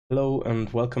Hello and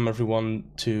welcome everyone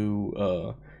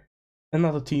to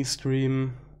another tea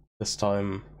stream. This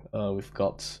time we've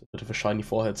got a bit of a shiny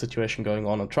forehead situation going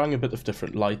on. I'm trying a bit of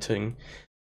different lighting.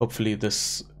 Hopefully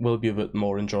this will be a bit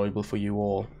more enjoyable for you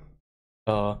all.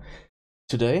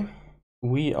 Today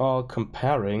we are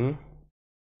comparing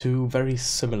two very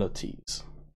similar teas.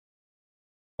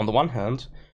 On the one hand,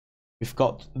 we've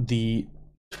got the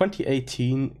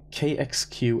 2018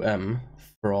 KXQM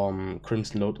from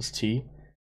Crimson Lotus Tea.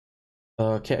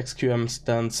 KXQM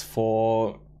stands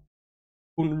for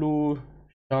Kunlu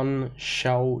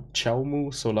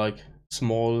Qiaomu, so like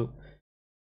small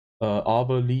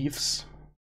arbor leaves.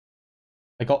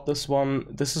 I got this one.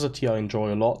 This is a tea I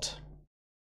enjoy a lot.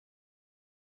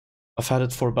 I've had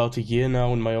it for about a year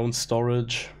now in my own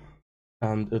storage,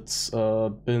 and it's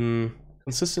been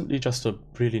consistently just a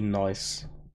really nice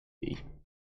tea.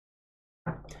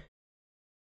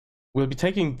 We'll be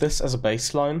taking this as a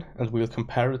baseline, and we'll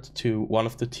compare it to one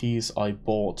of the teas I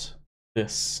bought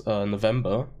this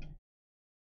November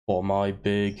for my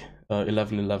big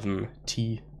 11/11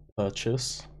 tea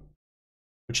purchase,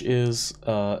 which is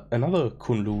another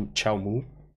Kunlu Qiaomu.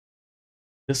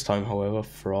 This time, however,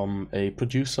 from a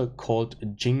producer called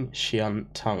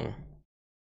Jingxiantang.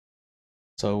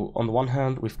 So on the one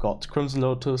hand, we've got Crimson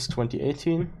Lotus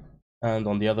 2018, and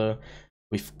on the other,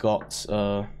 we've got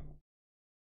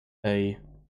a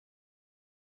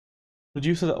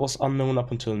producer that was unknown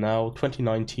up until now,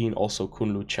 2019, also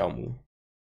Kunlu Qiaomu.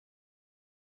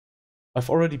 I've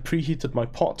already preheated my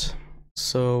pot,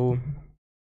 so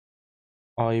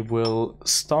I will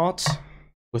start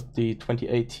with the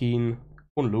 2018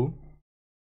 Kunlu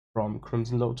from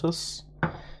Crimson Lotus.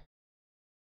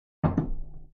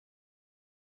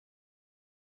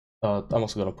 I'm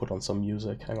also gonna put on some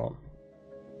music, hang on.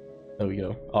 There we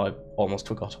go, I almost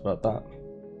forgot about that.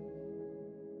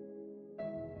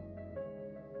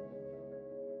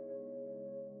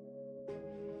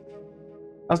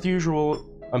 As usual,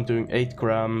 I'm doing 8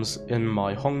 grams in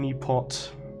my Hongni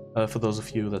pot. For those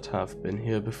of you that have been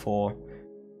here before,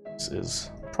 this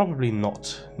is probably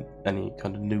not any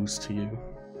kind of news to you.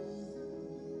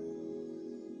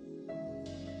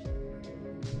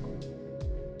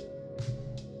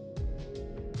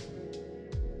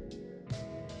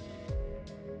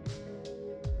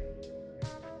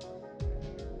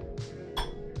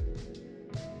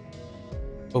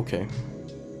 Okay.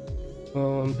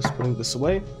 I'm just putting this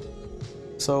away.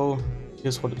 So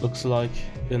here's what it looks like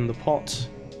in the pot.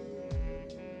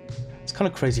 It's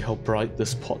kind of crazy how bright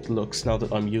this pot looks now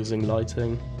that I'm using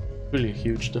lighting. Really a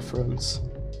huge difference.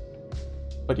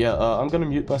 But yeah, I'm gonna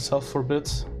mute myself for a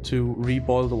bit to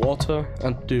reboil the water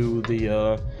and do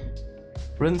the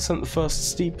rinse and the first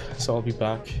steep, so I'll be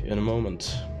back in a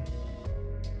moment.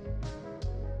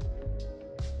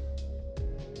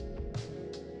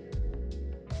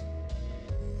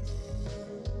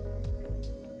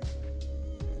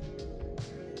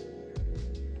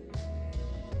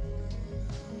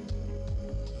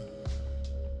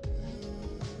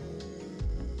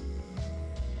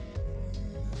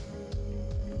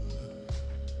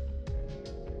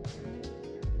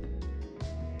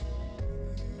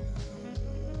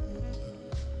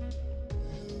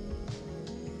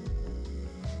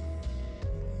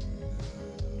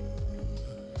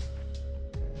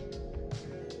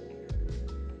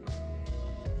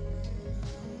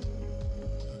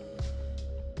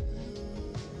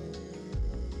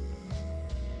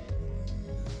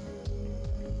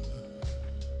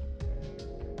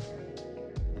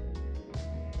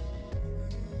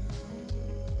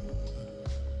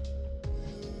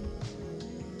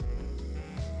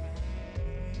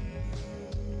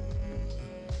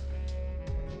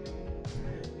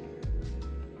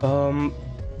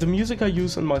 The music I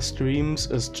use in my streams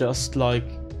is just like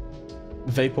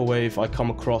vaporwave I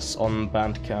come across on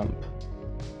Bandcamp.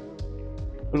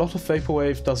 A lot of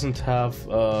vaporwave doesn't have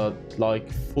like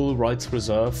full rights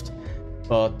reserved,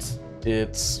 but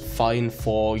it's fine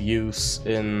for use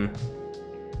in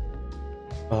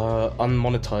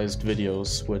unmonetized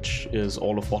videos, which is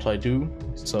all of what I do,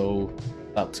 so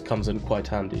that comes in quite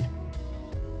handy.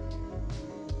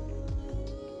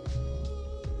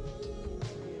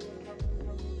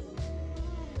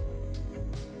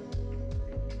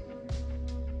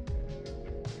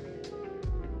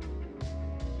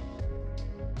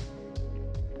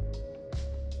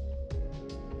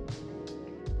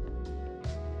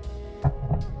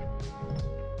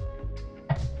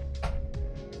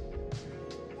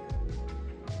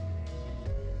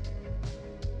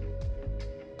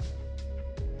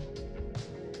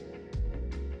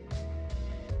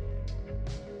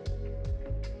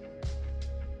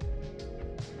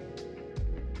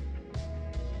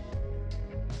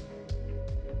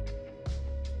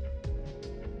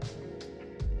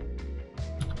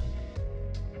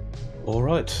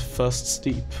 Alright, first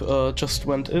steep just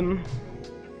went in.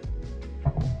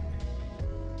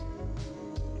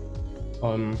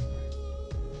 I'm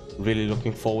really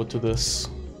looking forward to this.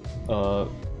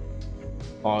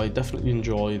 I definitely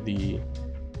enjoy the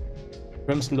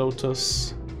Crimson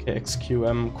Lotus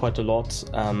KXQM quite a lot,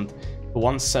 and the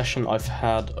one session I've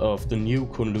had of the new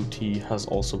Kunlu tea has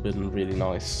also been really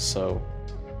nice, so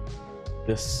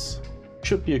this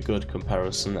should be a good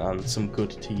comparison and some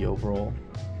good tea overall.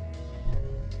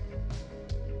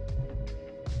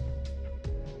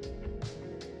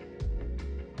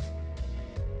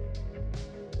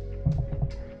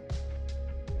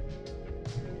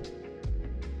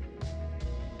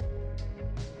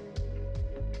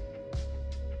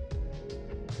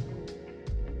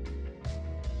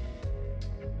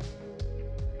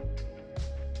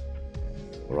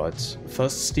 Right,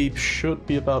 first steep should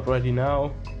be about ready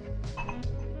now.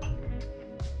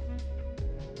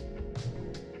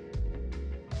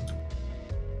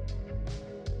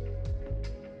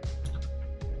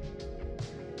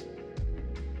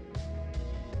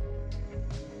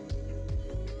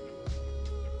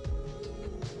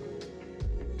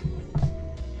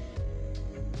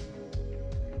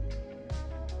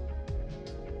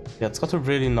 Yeah, it's got a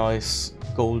really nice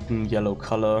golden yellow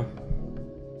color.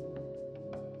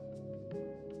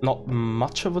 Not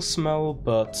much of a smell,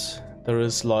 but there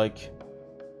is like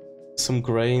some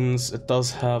grains. It does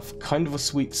have kind of a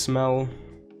sweet smell.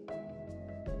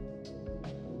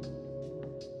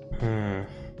 And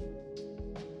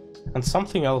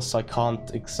something else I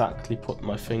can't exactly put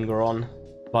my finger on.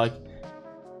 Like,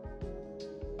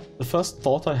 the first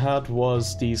thought I had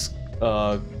was these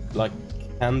like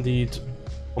candied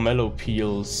pomelo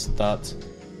peels that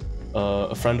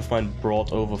a friend of mine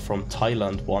brought over from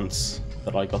Thailand once,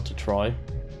 that I got to try,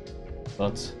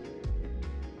 but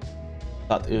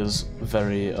that is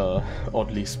very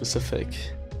oddly specific.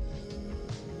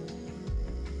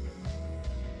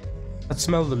 Let's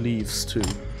smell the leaves too.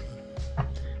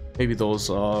 Maybe those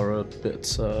are a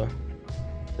bit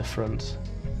different.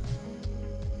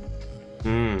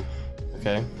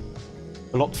 Okay.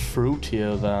 A lot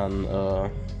fruitier than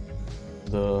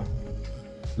the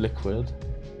liquid.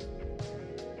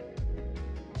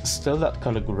 Still that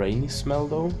kind of grainy smell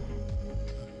though.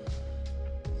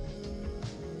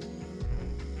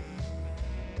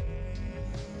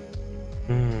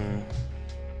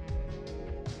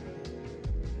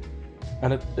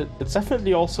 And it's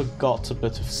definitely also got a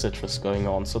bit of citrus going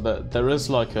on, so that there is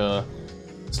like a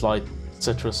slight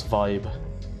citrus vibe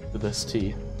to this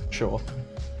tea, sure.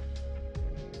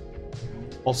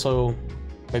 Also,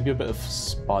 maybe a bit of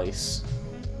spice.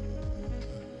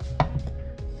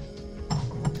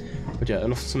 But yeah,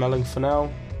 enough smelling for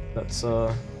now. Let's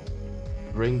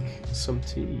drink some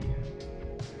tea.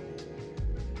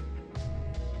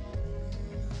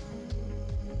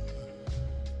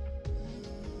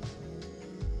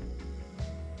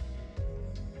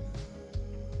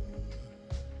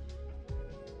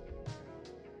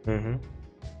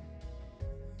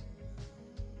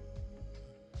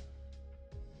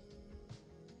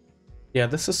 Yeah,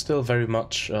 this is still very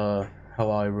much how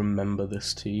I remember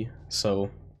this tea, so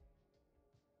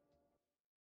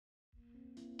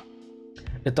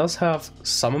it does have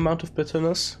some amount of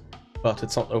bitterness, but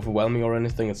it's not overwhelming or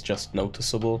anything, it's just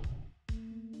noticeable.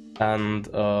 And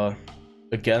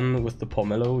again with the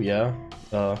pomelo, yeah,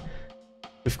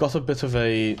 we've got a bit of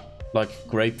a like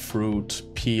grapefruit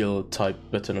peel type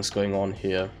bitterness going on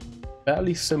here.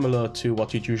 Fairly similar to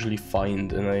what you'd usually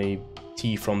find in a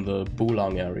tea from the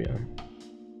Bulang area.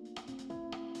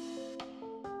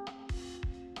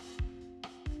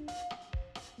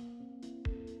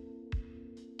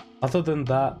 Other than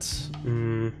that,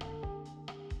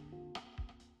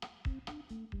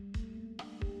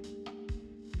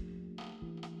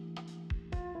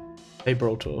 hey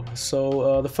Broto.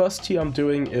 So the first tea I'm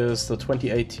doing is the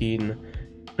 2018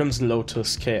 Crimson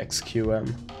Lotus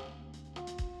KXQM.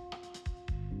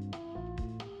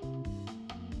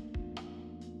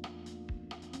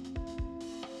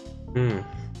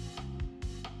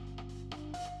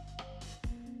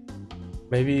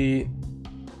 Maybe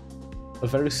a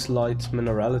very slight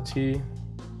minerality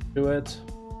to it,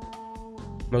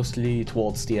 mostly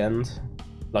towards the end,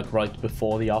 like right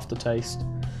before the aftertaste.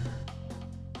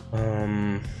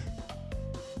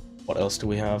 What else do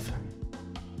we have?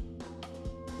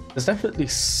 There's definitely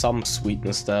some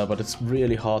sweetness there, but it's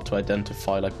really hard to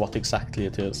identify like what exactly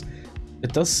it is.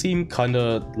 It does seem kind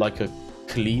of like a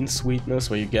clean sweetness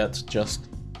where you get just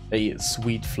a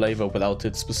sweet flavor without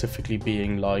it specifically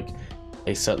being like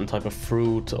a certain type of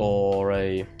fruit or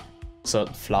a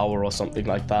certain flower or something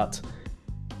like that.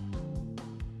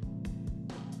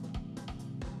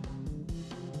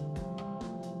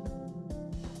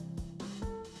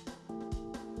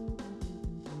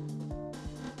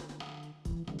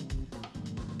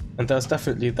 And there's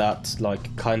definitely that,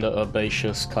 like, kinda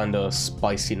herbaceous, kinda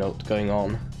spicy note going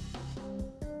on.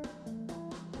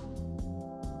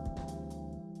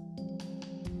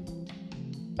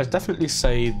 I'd definitely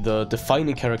say the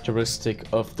defining characteristic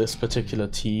of this particular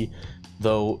tea,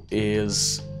 though,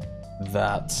 is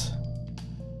that,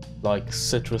 like,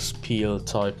 citrus peel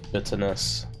type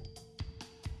bitterness.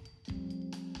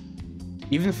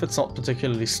 Even if it's not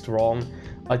particularly strong,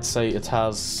 I'd say it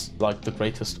has, like, the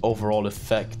greatest overall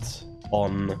effect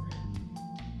on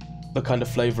the kind of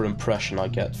flavor impression I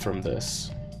get from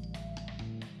this.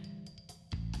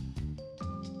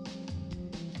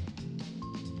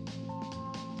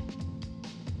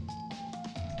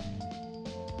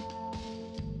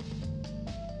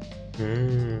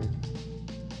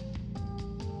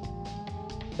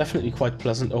 Definitely quite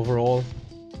pleasant overall.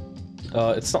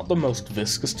 It's not the most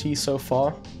viscous tea so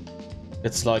far.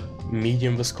 It's like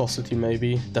medium viscosity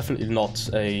maybe. Definitely not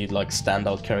a like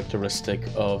standout characteristic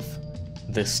of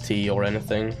this tea or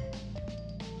anything.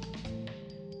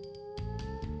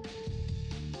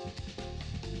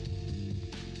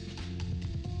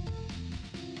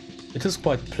 It is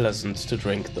quite pleasant to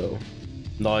drink though.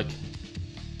 Like,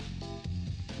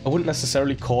 I wouldn't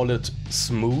necessarily call it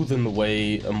smooth in the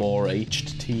way a more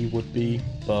aged tea would be,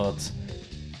 but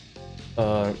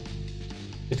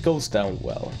it goes down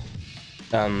well,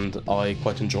 and I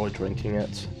quite enjoy drinking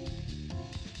it.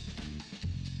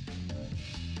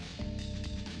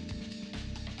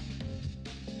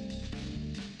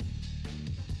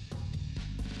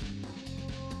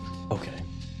 Okay.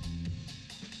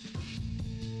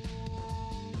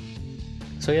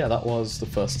 So yeah, that was the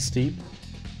first steep.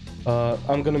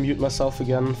 I'm gonna mute myself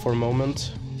again for a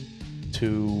moment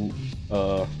to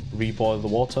reboil the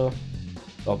water.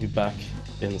 I'll be back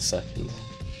in a second.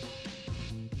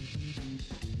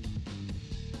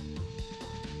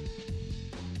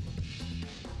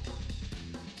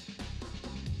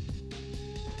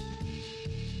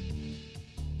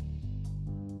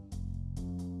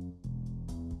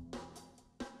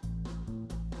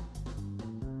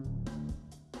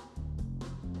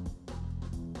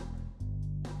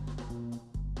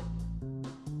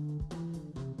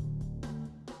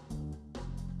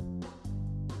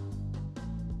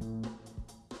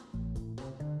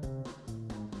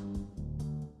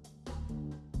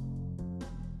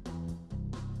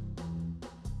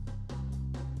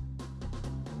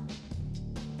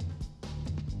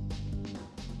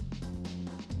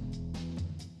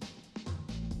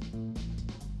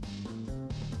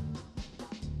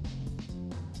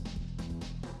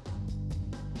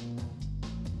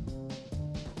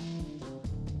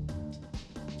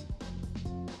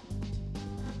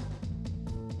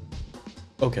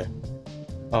 Okay,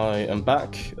 I am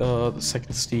back. The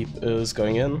second steep is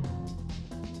going in.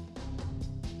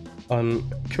 I'm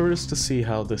curious to see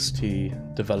how this tea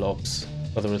develops,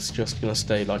 whether it's just gonna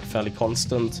stay like fairly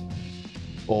constant,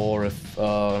 or if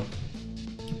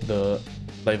the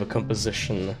flavor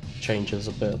composition changes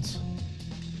a bit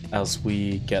as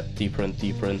we get deeper and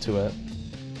deeper into it.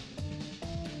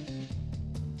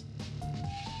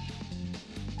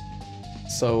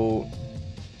 So,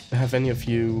 have any of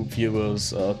you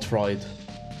viewers tried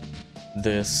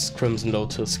this Crimson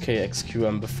Lotus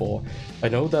KXQM before? I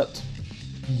know that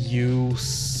you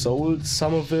sold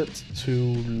some of it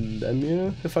to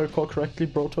Lemire, if I recall correctly,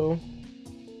 Broto.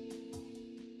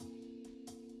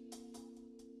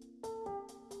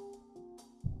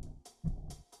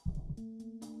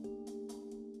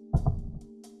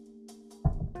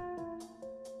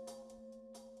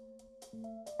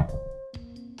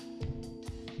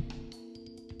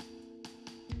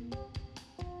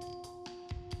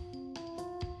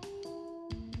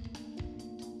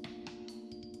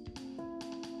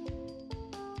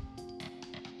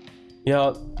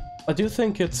 Yeah, I do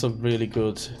think it's a really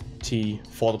good tea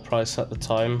for the price at the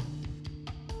time.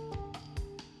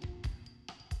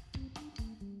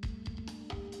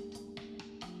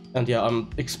 And yeah, I'm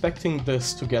expecting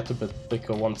this to get a bit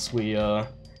thicker once we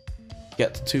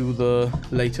get to the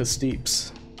later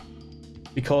steeps,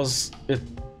 because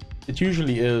it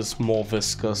usually is more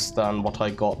viscous than what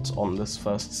I got on this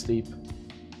first steep.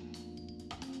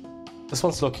 This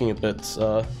one's looking a bit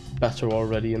better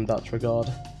already in that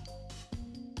regard.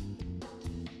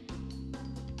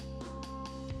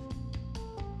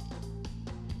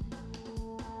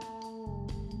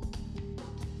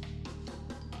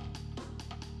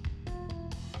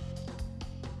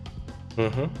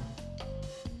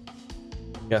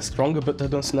 Yeah, stronger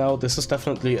bitterness now. This is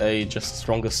definitely a just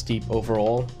stronger steep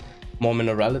overall. More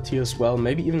minerality as well.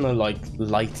 Maybe even a like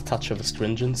light touch of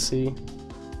astringency.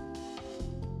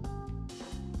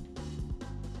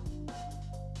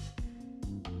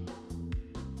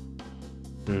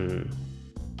 Hmm.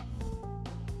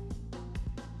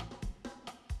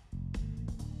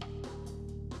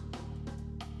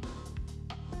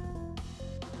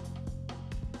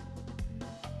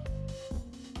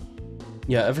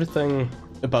 Yeah, everything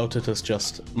about it is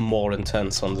just more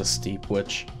intense on this steep,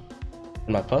 which,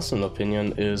 in my personal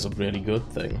opinion, is a really good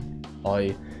thing.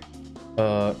 I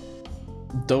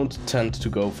don't tend to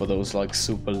go for those like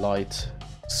super light,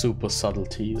 super subtle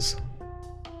teas.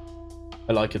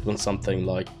 I like it when something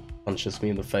like punches me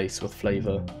in the face with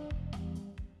flavor.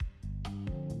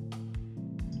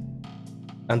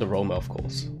 And aroma, of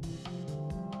course.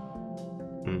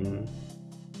 Mm.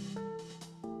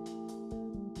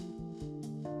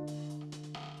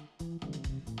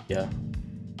 Yeah,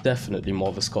 definitely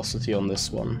more viscosity on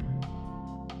this one.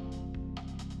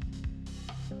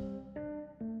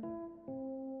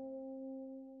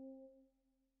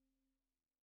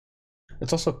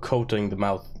 It's also coating the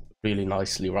mouth really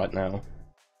nicely right now.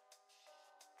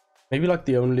 Maybe like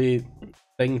the only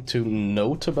thing to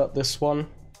note about this one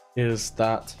is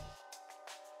that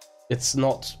it's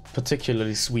not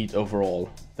particularly sweet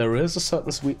overall. There is a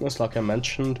certain sweetness like I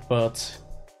mentioned, but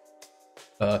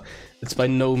it's by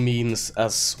no means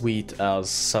as sweet as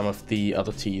some of the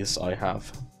other teas I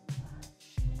have.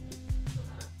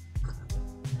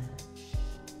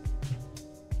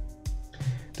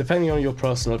 Depending on your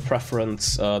personal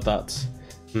preference, that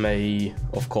may,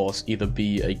 of course, either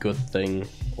be a good thing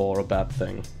or a bad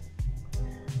thing.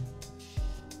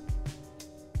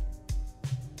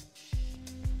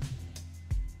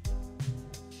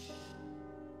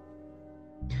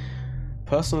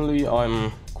 Personally,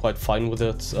 I'm quite fine with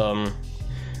it.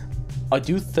 I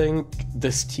do think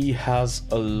this tea has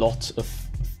a lot of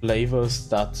flavors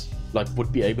that like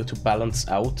would be able to balance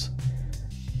out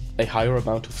a higher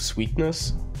amount of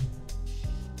sweetness.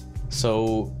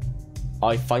 So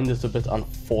I find it a bit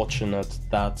unfortunate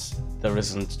that there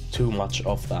isn't too much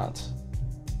of that.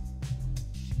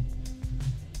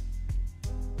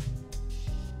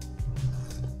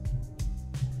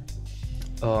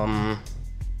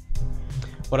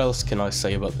 What else can I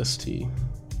say about this tea?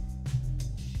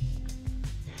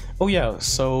 Oh yeah,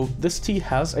 so this tea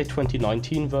has a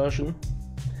 2019 version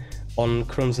on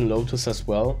Crimson Lotus as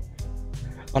well.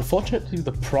 Unfortunately,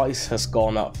 the price has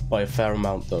gone up by a fair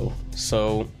amount though.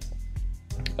 So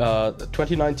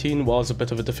 2019 was a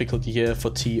bit of a difficult year for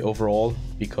tea overall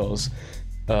because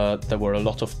there were a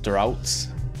lot of droughts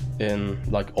in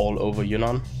like all over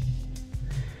Yunnan,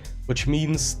 which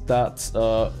means that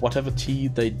whatever tea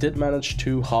they did manage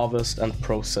to harvest and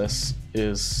process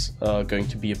is going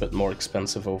to be a bit more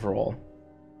expensive overall.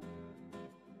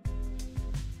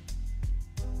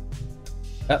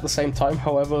 At the same time,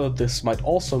 however, this might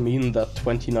also mean that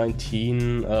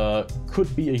 2019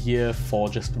 could be a year for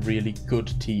just really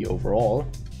good tea overall,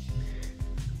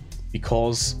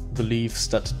 because the leaves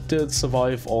that did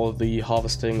survive all the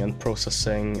harvesting and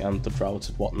processing and the drought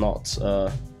and whatnot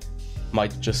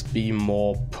might just be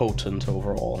more potent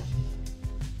overall.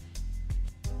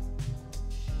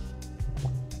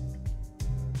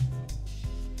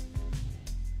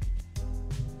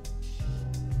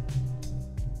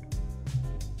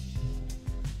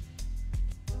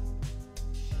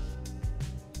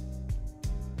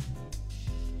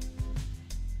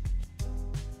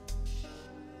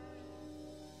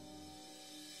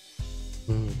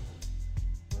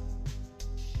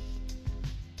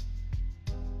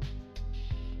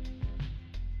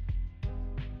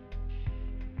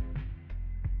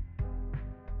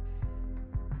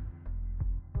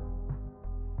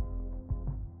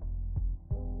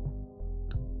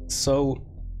 So,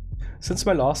 since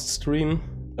my last stream,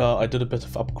 I did a bit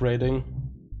of upgrading.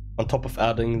 On top of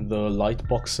adding the light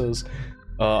boxes,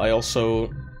 I also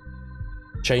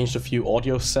changed a few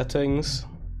audio settings.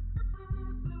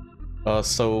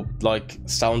 So, like,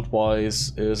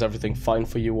 sound-wise, is everything fine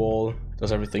for you all?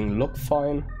 Does everything look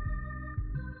fine?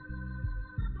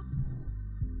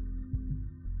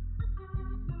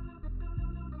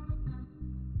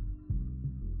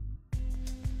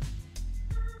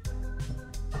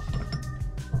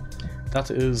 That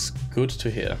is good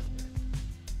to hear.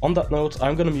 On that note,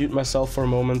 I'm gonna mute myself for a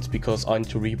moment because I need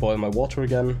to reboil my water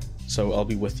again, so I'll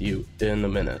be with you in a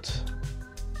minute.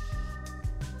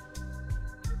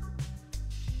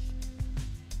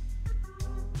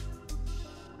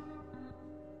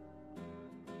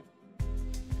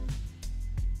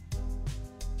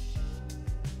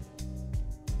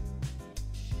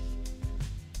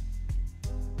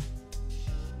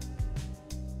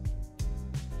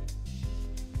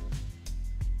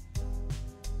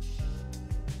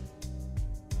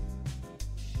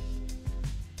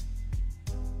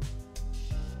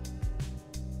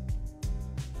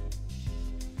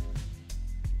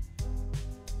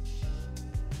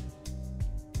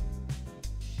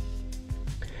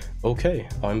 Okay,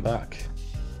 I'm back.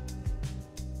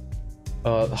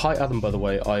 Hi Adam, by the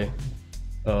way, I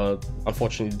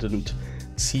unfortunately didn't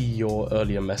see your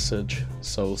earlier message,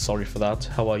 so sorry for that.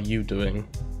 How are you doing?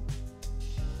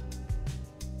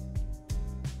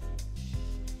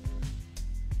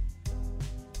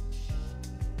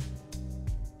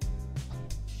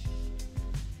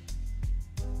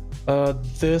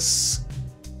 This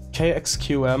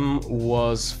KXQM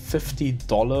was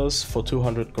 $50 for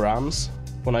 200 grams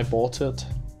when I bought it,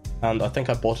 and I think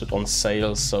I bought it on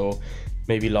sale, so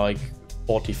maybe like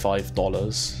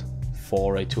 $45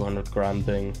 for a 200 gram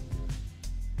thing.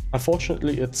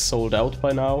 Unfortunately, it's sold out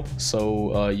by now,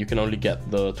 so you can only get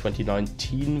the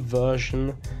 2019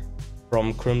 version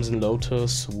from Crimson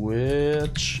Lotus,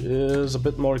 which is a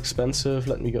bit more expensive.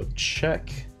 Let me go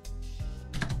check.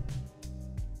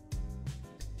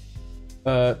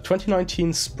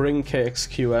 2019 Spring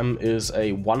KXQM is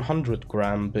a 100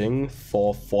 gram Bing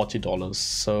for $40,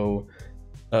 so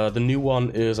the new one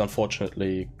is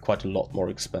unfortunately quite a lot more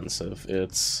expensive.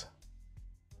 It's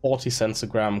 40 cents a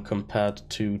gram compared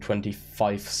to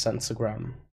 25 cents a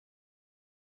gram.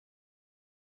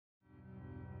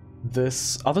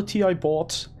 This other tea I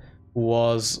bought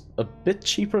was a bit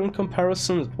cheaper in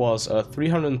comparison. It was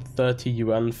 330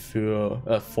 yuan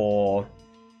for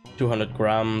 200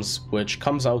 grams, which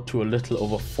comes out to a little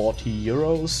over 40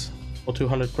 euros for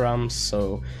 200 grams,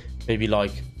 so maybe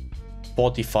like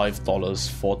 $45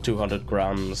 for 200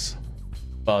 grams,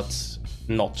 but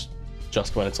not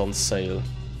just when it's on sale.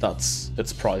 That's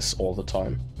its price all the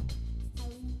time.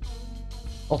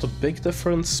 Not a big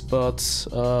difference, but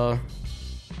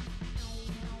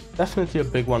definitely a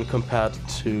big one compared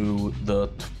to the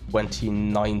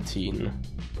 2019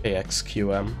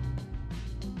 KXQM.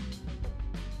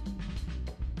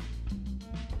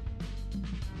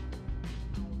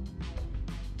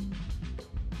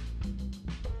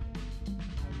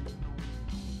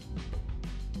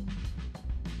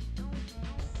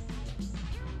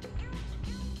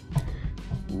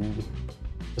 Ooh,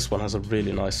 this one has a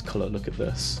really nice color, look at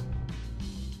this.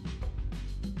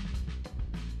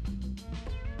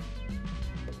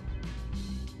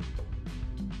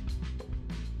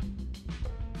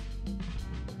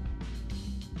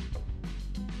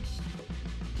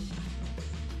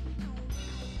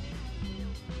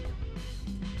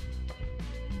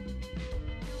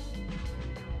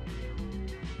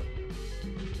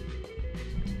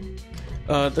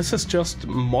 This is just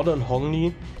modern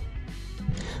Hongni.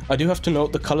 I do have to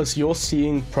note the colors you're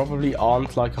seeing probably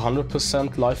aren't like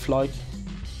 100% lifelike,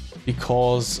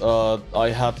 because I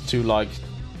had to like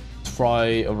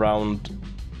try around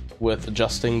with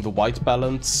adjusting the white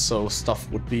balance so stuff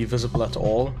would be visible at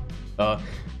all.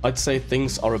 I'd say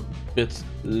things are a bit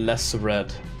less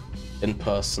red in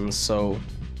person, so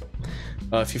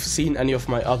if you've seen any of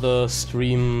my other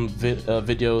stream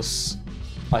videos,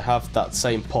 I have that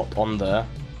same pot on there,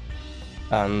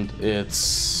 and it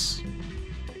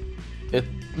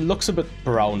looks a bit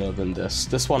browner than this.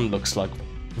 This one looks like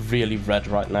really red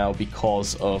right now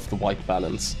because of the white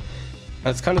balance. And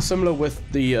it's kind of similar with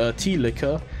the tea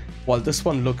liquor. While this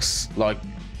one looks like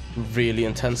really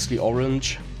intensely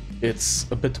orange, it's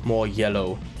a bit more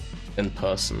yellow in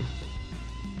person.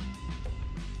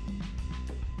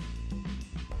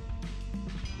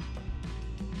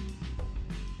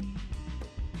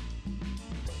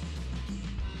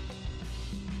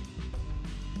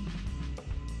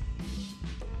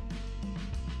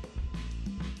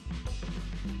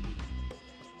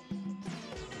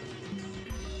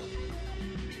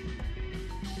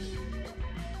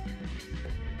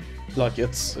 Like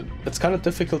it's kind of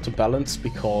difficult to balance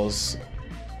because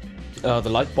the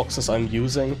light boxes I'm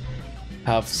using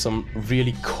have some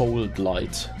really cold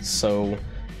light, so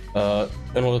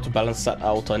in order to balance that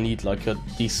out I need like a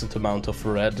decent amount of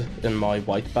red in my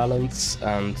white balance,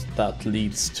 and that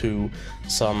leads to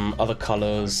some other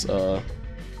colors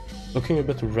looking a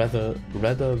bit redder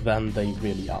than they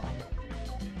really are.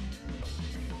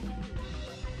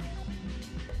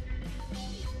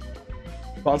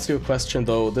 To answer your question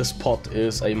though, this pot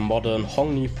is a modern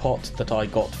Hongni pot that I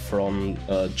got from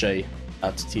Jay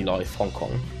at Tea Life Hong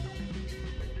Kong.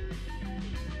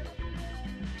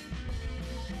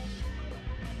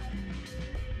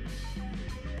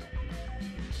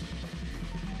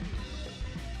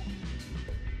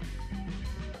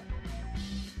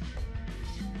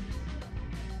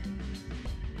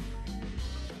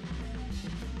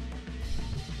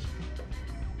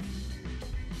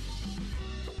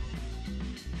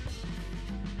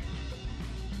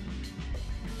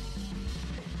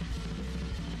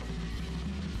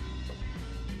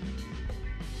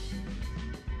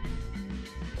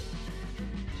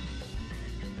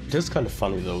 It is kind of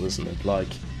funny though, isn't it? Like,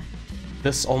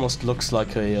 this almost looks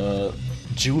like a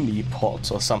Junie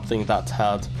pot or something that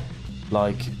had,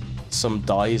 like, some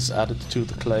dyes added to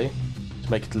the clay to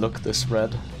make it look this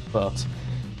red, but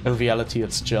in reality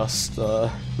it's just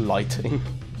lighting.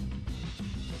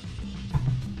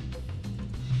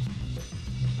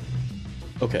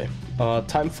 Okay,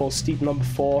 time for steep number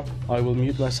 4. I will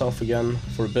mute myself again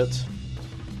for a bit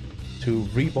to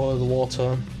reboil the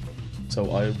water,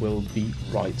 so I will be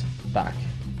right back.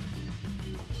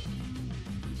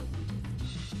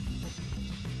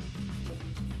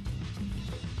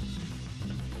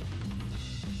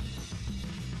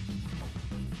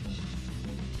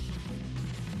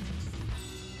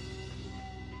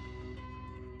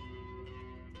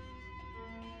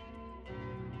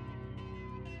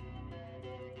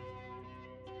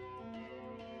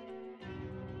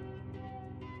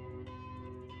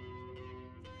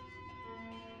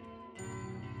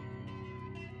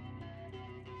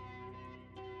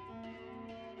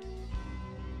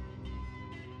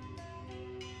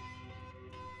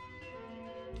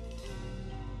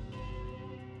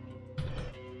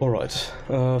 Alright,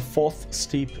 4th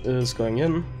steep is going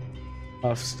in.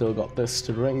 I've still got this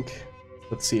to drink.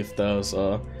 Let's see if there's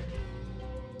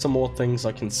some more things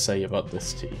I can say about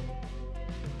this tea.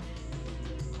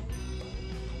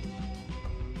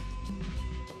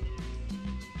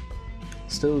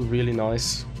 Still really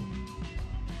nice.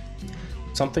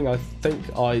 Something I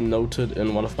think I noted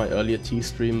in one of my earlier tea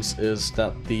streams is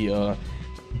that the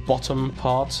bottom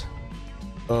part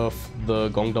of the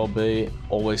Gongdao Bei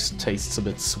always tastes a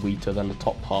bit sweeter than the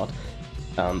top part,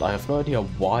 and I have no idea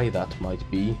why that might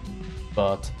be,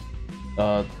 but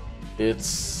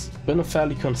it's been a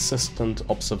fairly consistent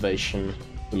observation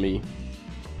for me.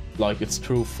 Like, it's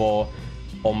true for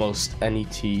almost any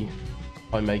tea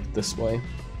I make this way.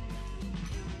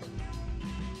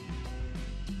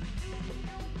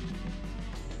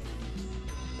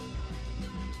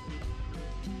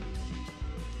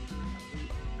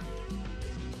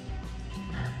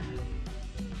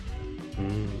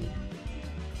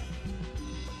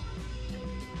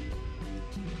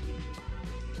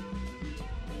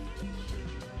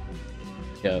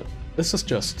 Yeah, this is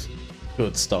just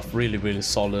good stuff, really, really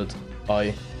solid.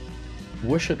 I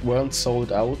wish it weren't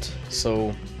sold out,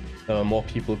 so more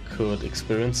people could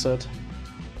experience it.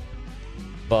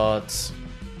 But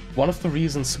one of the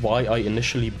reasons why I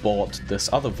initially bought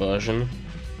this other version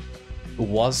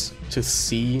was to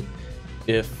see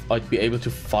if I'd be able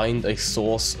to find a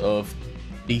source of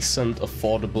decent,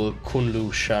 affordable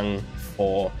Kunlu Sheng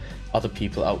for other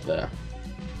people out there.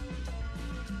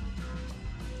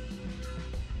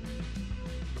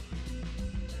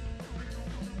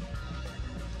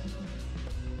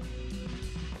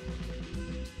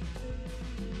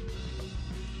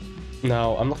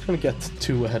 Now, I'm not going to get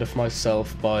too ahead of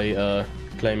myself by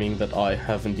claiming that I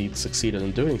have indeed succeeded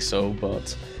in doing so,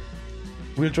 but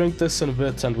we'll drink this in a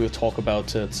bit and we'll talk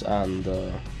about it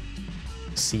and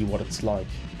see what it's like.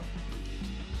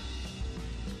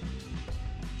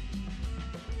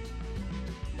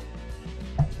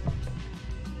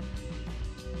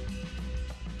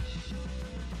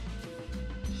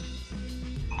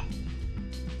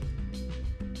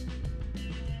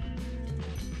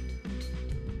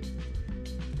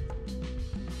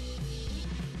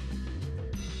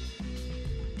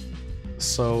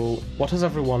 So, what has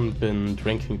everyone been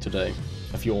drinking today?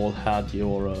 Have you all had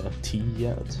your tea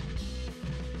yet?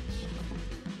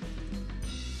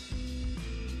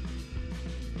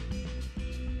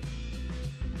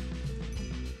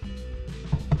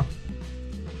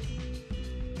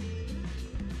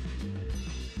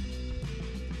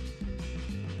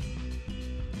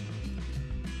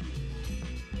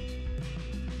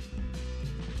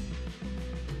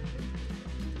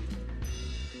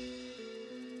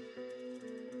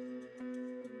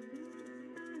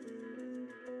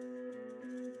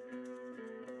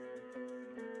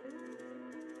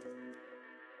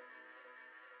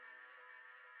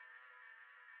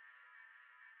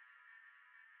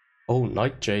 Oh,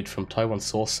 Nightjade from Taiwan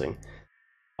Sourcing.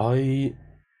 I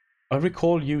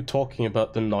recall you talking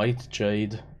about the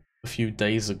Nightjade a few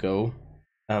days ago,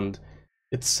 and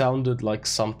it sounded like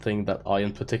something that I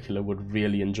in particular would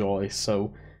really enjoy,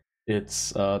 so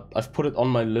it's I've put it on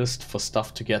my list for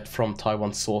stuff to get from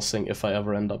Taiwan Sourcing if I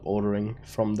ever end up ordering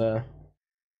from there.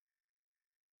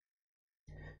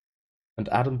 And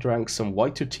Adam drank some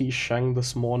white tea Sheng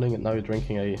this morning, and now you're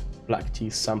drinking a black tea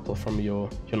sample from your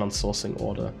Yunnan Sourcing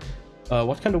order.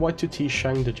 What kind of white tea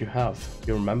Sheng did you have?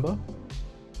 You remember?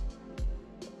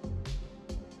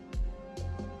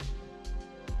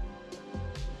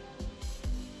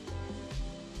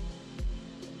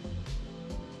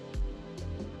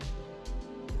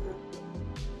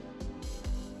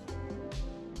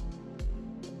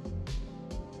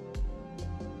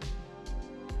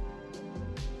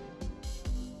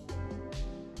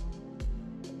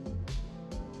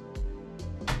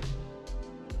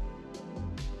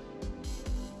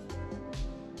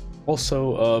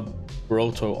 Also,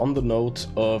 Broto, on the note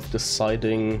of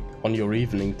deciding on your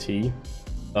evening tea,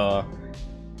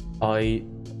 I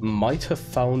might have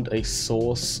found a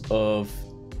source of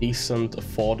decent,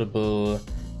 affordable,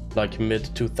 like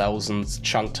mid-2000s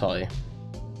Changtai.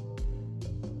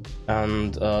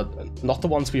 And not the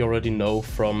ones we already know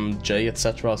from J,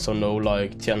 etc. So no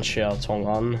like Tianxia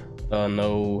Tong'an,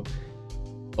 no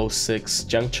 06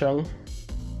 Jiangcheng,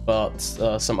 but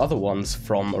some other ones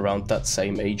from around that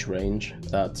same age range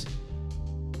that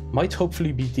might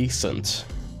hopefully be decent.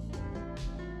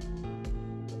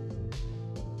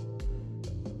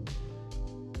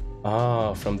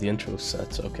 Ah, from the intro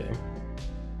set, okay.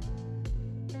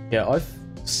 Yeah, I've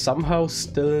somehow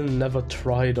still never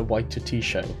tried a white to tea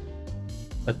Sheng.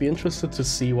 I'd be interested to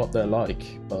see what they're like,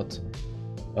 but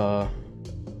I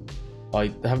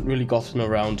haven't really gotten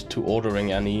around to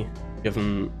ordering any,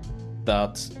 given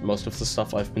that most of the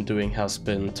stuff I've been doing has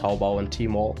been Taobao and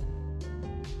Tmall.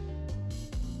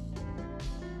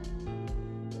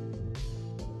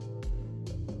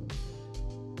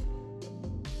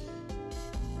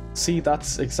 See,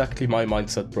 that's exactly my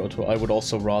mindset, Broto. I would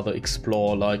also rather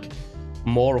explore, like,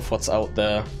 more of what's out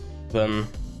there than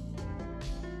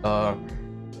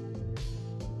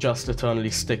just eternally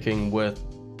sticking with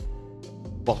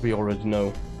what we already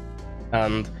know.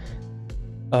 And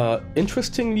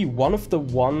interestingly, one of the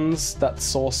ones that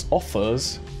Source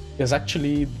offers is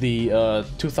actually the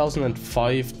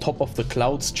 2005 Top of the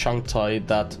Clouds Changtai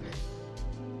that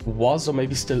was, or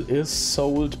maybe still is,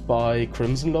 sold by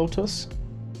Crimson Lotus.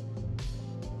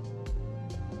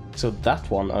 So that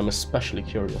one I'm especially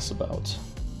curious about.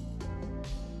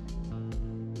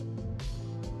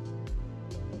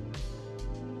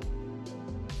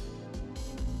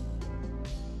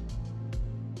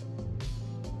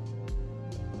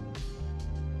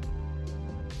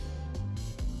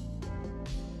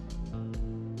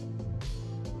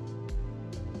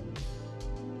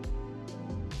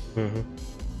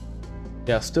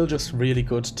 Yeah, still just really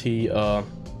good tea.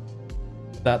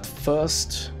 That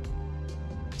first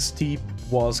steep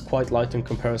was quite light in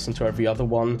comparison to every other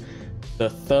one. The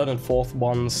third and fourth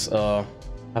ones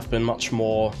have been much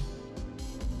more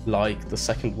like the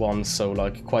second one, so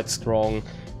like quite strong,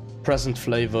 present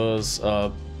flavors,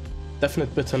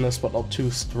 definite bitterness but not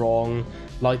too strong,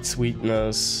 light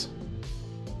sweetness,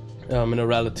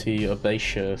 minerality,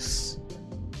 herbaceous,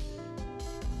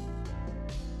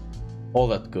 all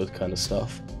that good kind of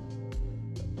stuff.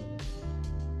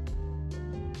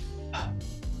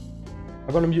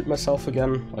 I'm gonna mute myself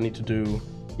again. I need to do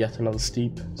yet another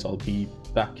steep, so I'll be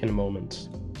back in a moment.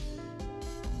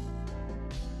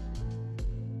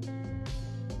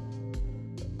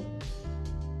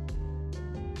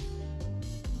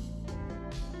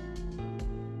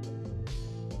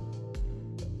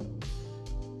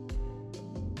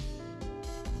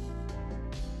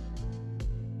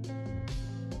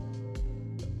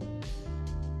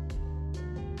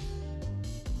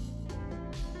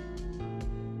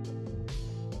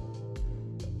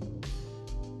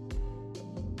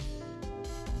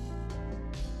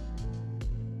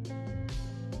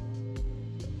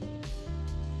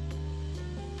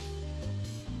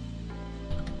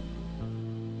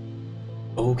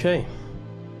 Okay,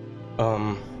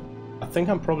 I think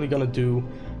I'm probably gonna do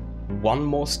one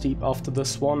more steep after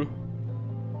this one.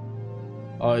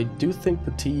 I do think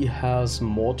the tea has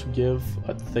more to give.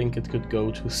 I think it could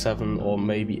go to 7 or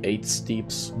maybe 8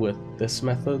 steeps with this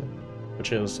method,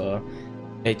 which is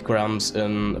 8 grams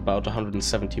in about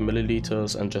 170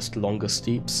 milliliters and just longer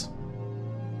steeps.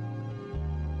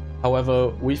 However,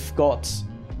 we've got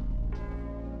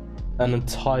an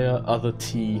entire other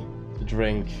tea to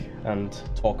drink and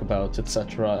talk about,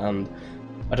 etc. And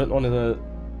I don't want to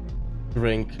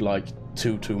drink like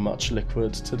too much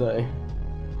liquid today.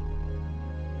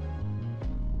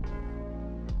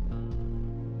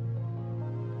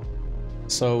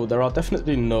 So there are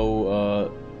definitely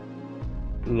no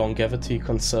longevity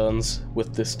concerns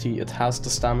with this tea. It has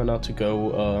the stamina to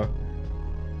go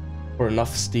for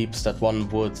enough steeps that one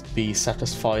would be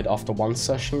satisfied after one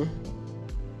session.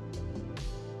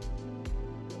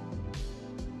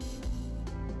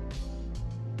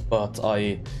 But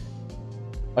I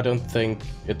don't think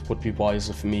it would be wise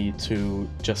of me to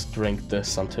just drink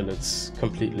this until it's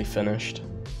completely finished,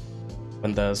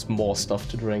 when there's more stuff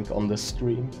to drink on this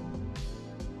stream.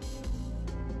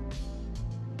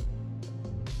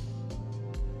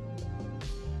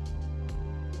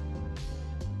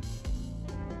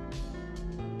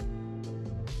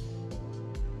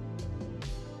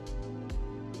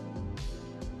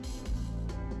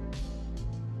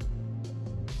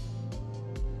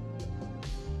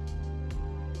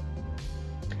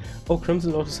 Oh,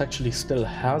 Crimson Lotus actually still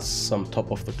has some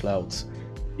Top of the Clouds.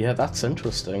 Yeah, that's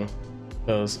interesting,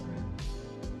 because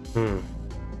a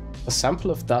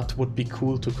sample of that would be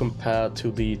cool to compare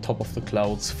to the Top of the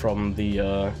Clouds from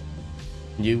the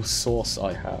new source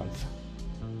I have.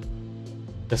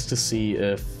 Just to see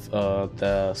if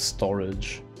their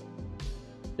storage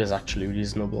is actually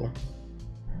reasonable.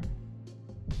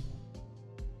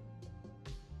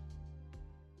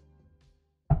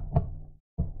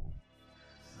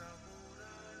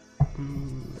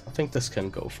 I think this can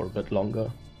go for a bit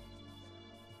longer.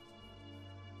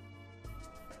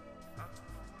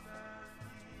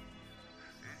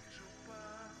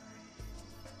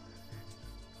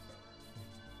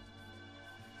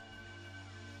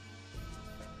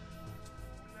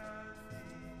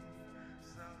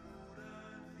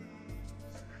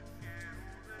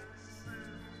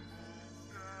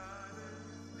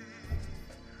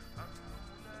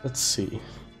 Let's see.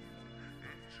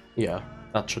 Yeah,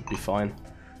 that should be fine.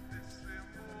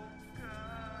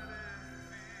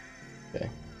 Okay.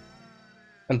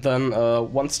 And then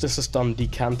once this is done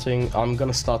decanting, I'm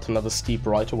gonna start another steep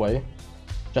right away,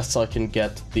 just so I can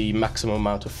get the maximum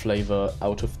amount of flavor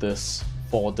out of this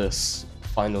for this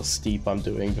final steep I'm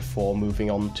doing before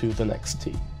moving on to the next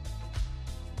tea.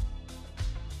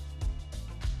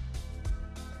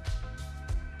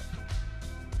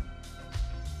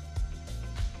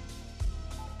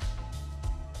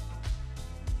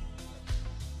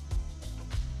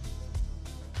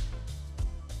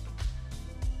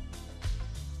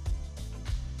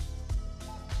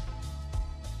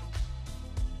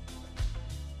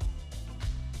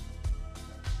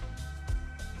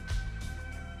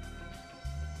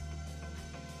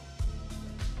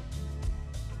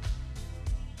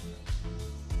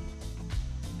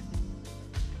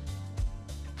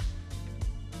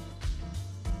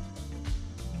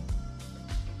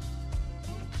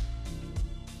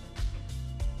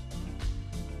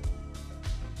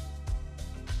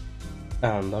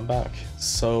 And I'm back.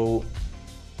 So,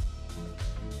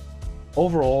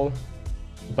 overall,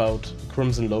 about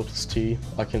Crimson Lotus Tea,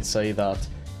 I can say that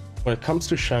when it comes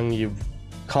to Sheng, you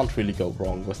can't really go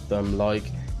wrong with them. Like,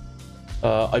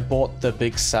 I bought the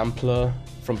big sampler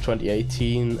from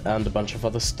 2018 and a bunch of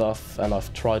other stuff, and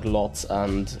I've tried a lot,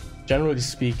 and generally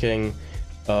speaking,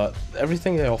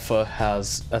 everything they offer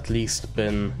has at least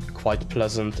been quite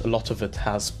pleasant. A lot of it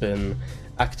has been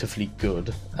actively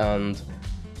good, and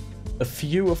a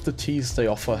few of the teas they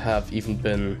offer have even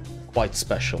been quite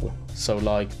special. So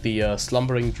like the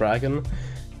Slumbering Dragon,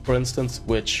 for instance,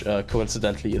 which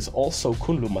coincidentally is also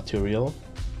Kunlu material,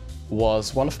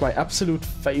 was one of my absolute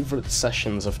favorite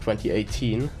sessions of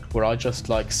 2018, where I just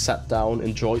like sat down,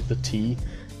 enjoyed the tea,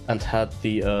 and had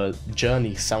the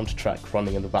Journey soundtrack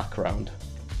running in the background.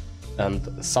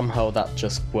 And somehow that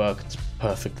just worked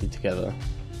perfectly together.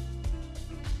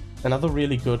 Another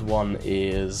really good one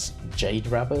is Jade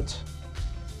Rabbit.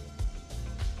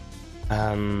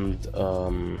 And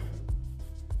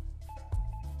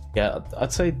yeah,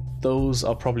 I'd say those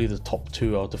are probably the top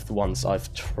two out of the ones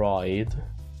I've tried.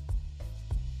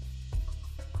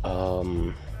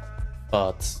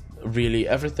 But really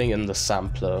everything in the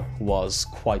sampler was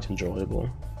quite enjoyable.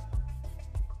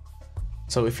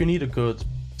 So if you need a good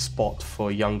spot for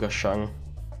younger Sheng,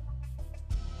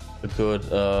 a good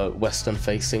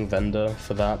western-facing vendor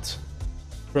for that,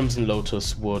 Crimson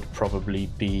Lotus would probably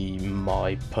be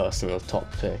my personal top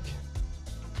pick.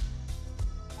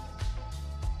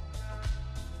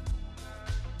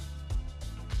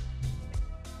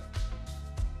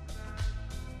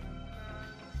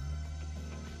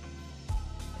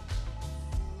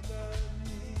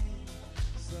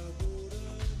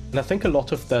 And I think a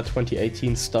lot of their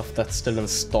 2018 stuff that's still in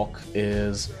stock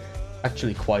is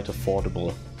actually quite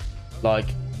affordable. Like,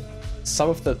 some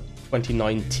of the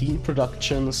 2019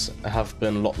 productions have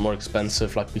been a lot more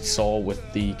expensive, like we saw with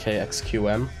the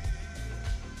KXQM.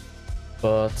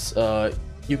 But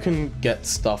you can get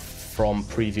stuff from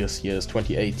previous years,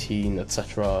 2018,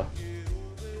 etc.,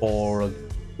 for a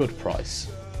good price.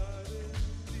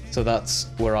 So that's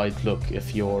where I'd look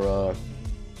if you're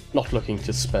not looking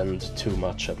to spend too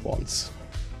much at once.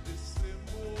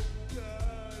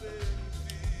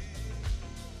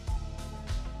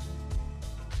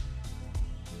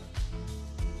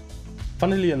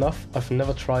 Funnily enough, I've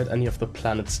never tried any of the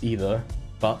planets either,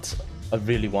 but I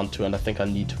really want to, and I think I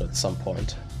need to at some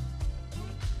point.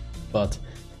 But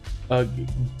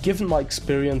given my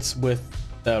experience with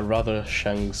their other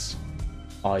Shengs,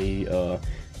 I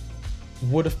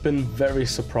would have been very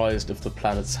surprised if the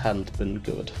planets hadn't been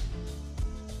good.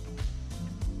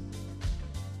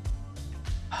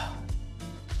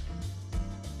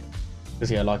 Because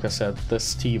yeah, like I said,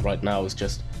 this tea right now is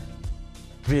just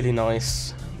really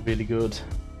nice, really good.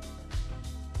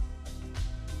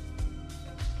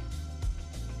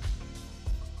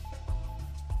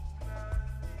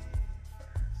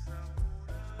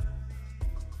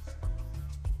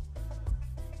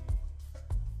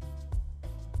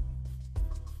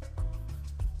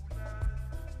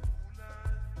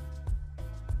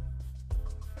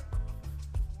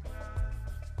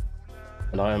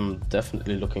 And I am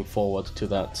definitely looking forward to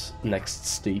that next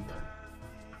steep.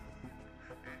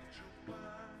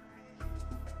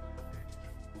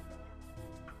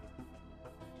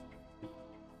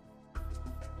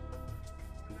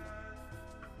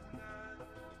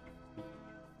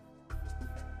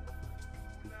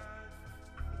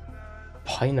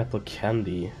 Pineapple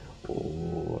candy.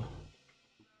 Oh.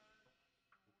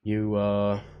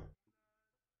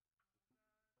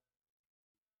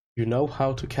 You know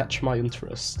how to catch my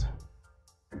interest.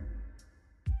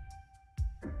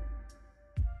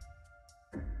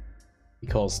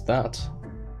 Because that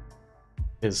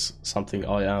is something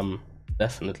I am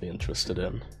definitely interested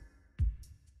in.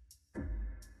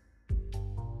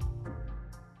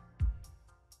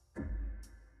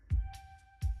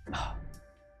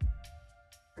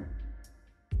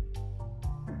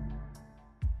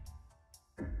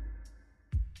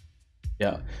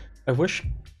 Yeah, I wish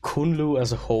Kunlu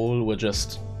as a whole were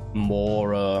just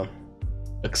more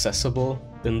accessible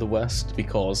in the West,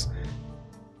 because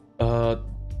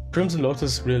Crimson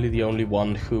Lotus is really the only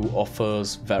one who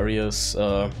offers various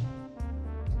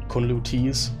Kunlu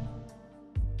teas.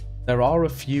 There are a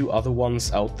few other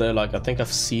ones out there, like I think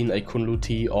I've seen a Kunlu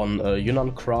tea on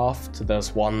Yunnan Craft.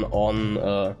 There's one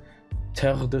on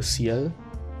Terre de Ciel,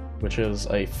 which is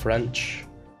a French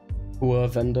Puer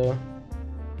vendor.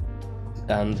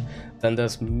 And then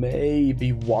there's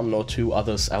maybe one or two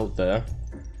others out there.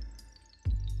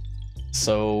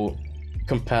 So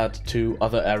compared to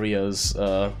other areas,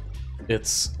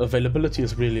 its availability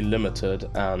is really limited,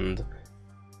 and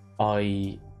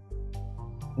I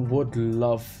would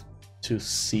love to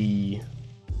see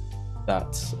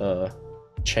that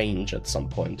change at some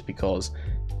point, because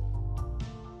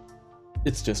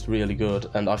it's just really good,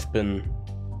 and I've been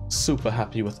super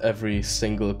happy with every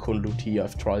single Kunlu tea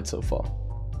I've tried so far.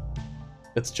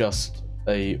 It's just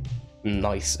a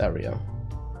nice area.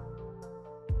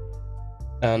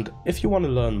 And if you want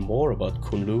to learn more about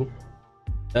Kunlu,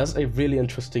 there's a really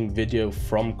interesting video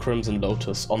from Crimson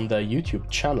Lotus on their YouTube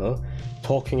channel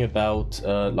talking about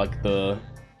like the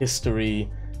history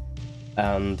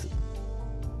and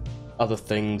other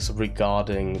things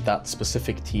regarding that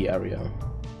specific tea area.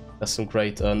 There's some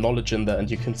great knowledge in there,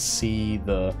 and you can see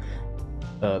the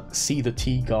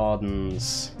tea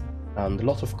gardens and a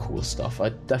lot of cool stuff. I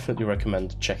definitely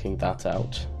recommend checking that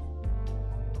out.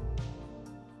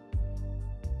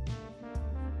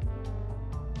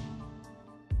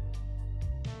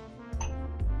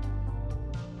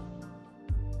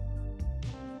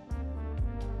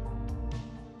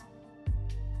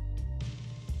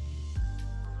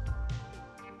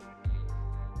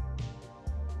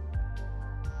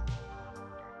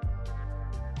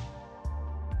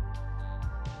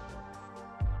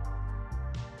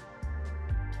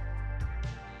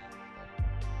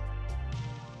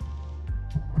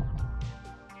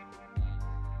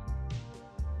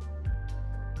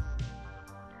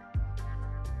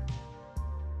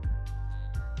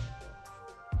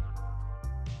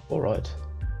 Alright,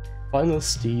 final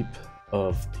steep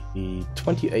of the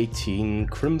 2018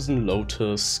 Crimson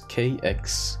Lotus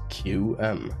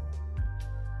KXQM.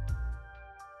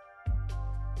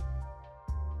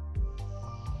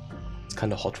 It's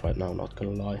kinda hot right now, not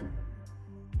gonna lie.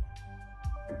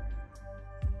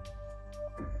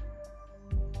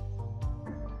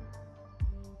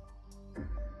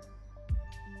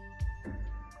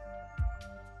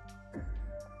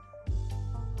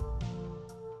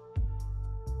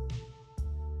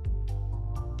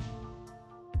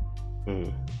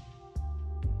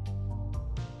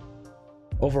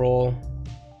 Overall,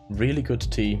 really good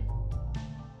tea.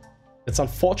 It's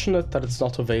unfortunate that it's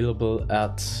not available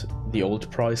at the old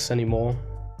price anymore.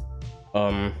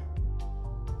 I'm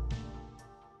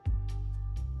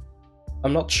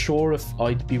not sure if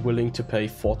I'd be willing to pay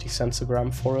 40 cents a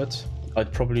gram for it.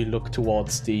 I'd probably look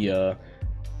towards the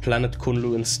Planet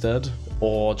Kunlu instead,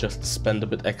 or just spend a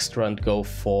bit extra and go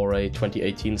for a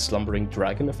 2018 Slumbering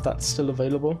Dragon if that's still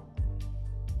available.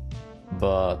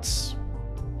 But,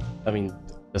 I mean,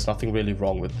 there's nothing really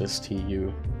wrong with this tea.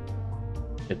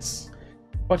 It's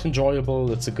quite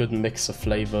enjoyable, it's a good mix of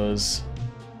flavors,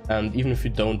 and even if you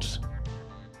don't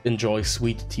enjoy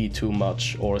sweet tea too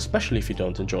much, or especially if you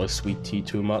don't enjoy sweet tea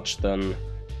too much, then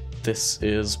this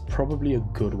is probably a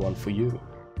good one for you.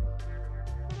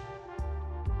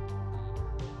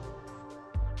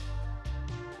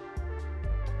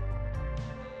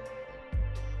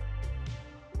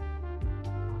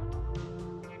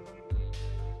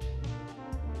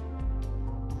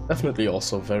 Definitely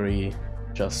also very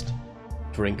just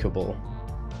drinkable.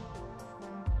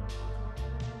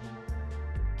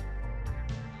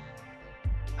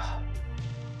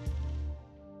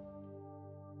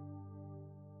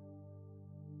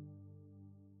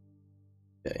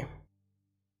 Okay.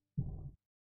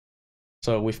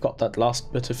 So we've got that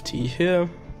last bit of tea here.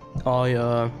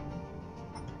 I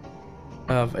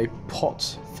have a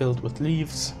pot filled with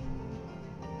leaves.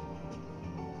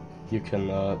 You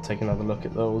can take another look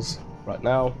at those right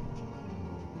now.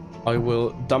 I will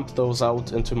dump those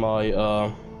out into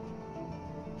my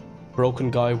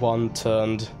broken guy one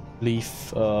turned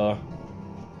leaf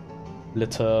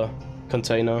litter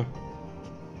container.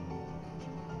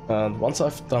 And once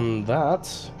I've done that,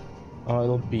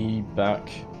 I'll be back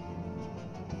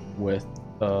with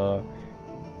the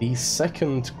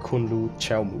second Kunlu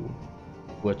Qiaomu,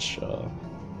 which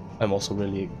I'm also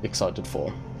really excited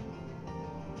for.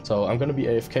 So I'm gonna be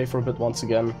AFK for a bit once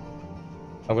again.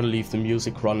 I'm gonna leave the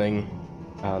music running,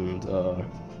 and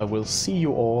I will see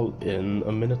you all in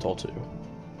a minute or two.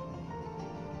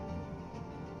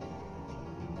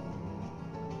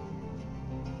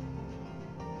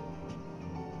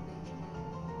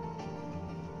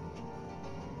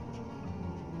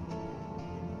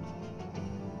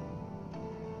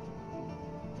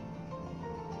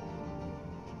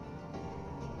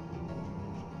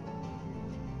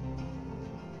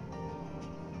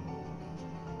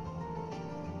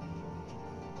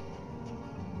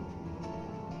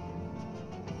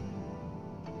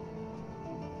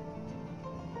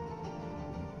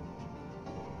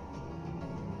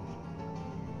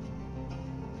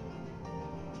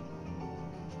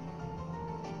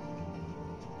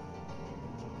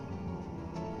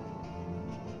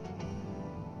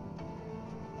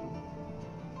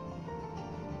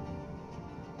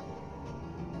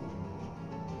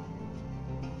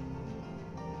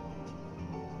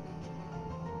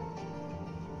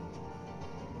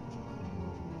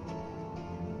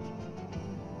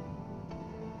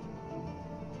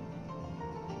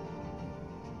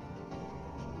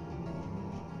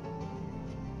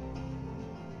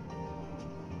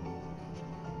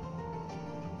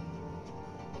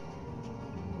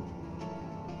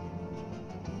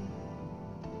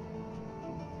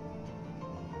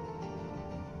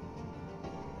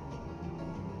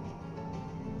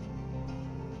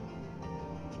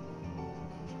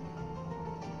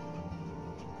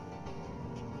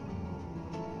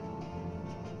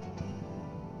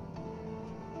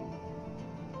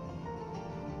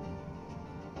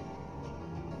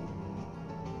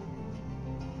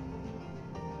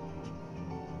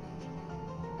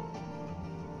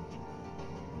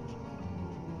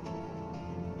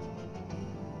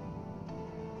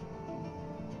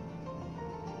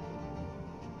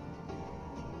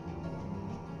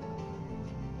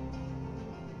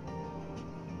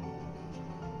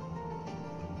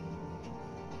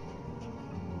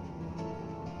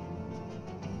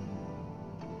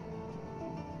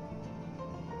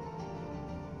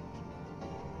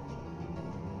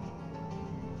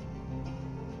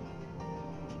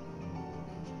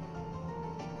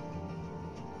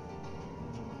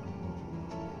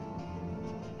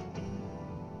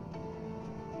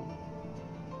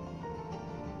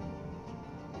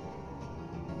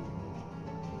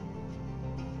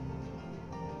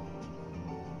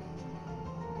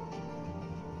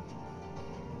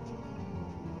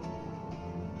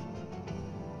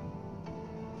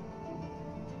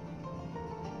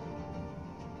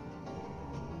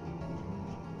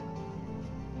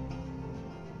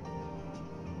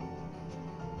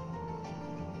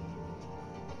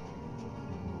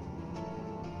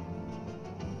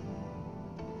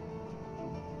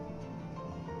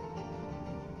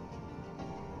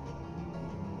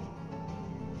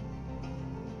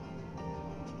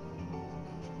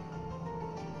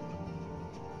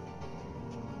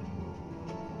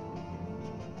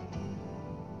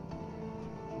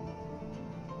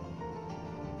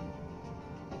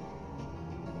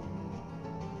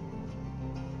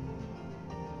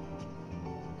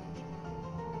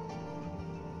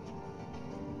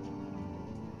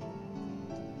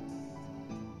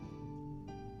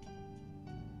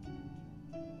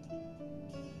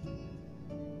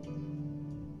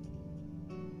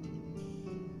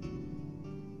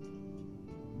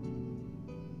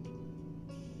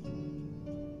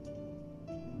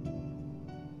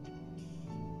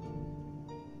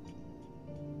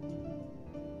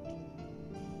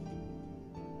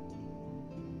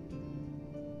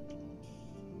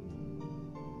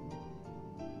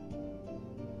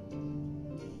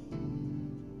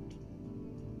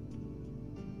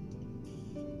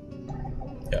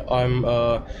 Okay, I'm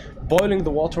boiling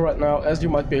the water right now, as you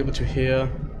might be able to hear.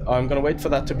 I'm gonna wait for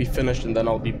that to be finished and then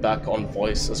I'll be back on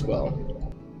voice as well.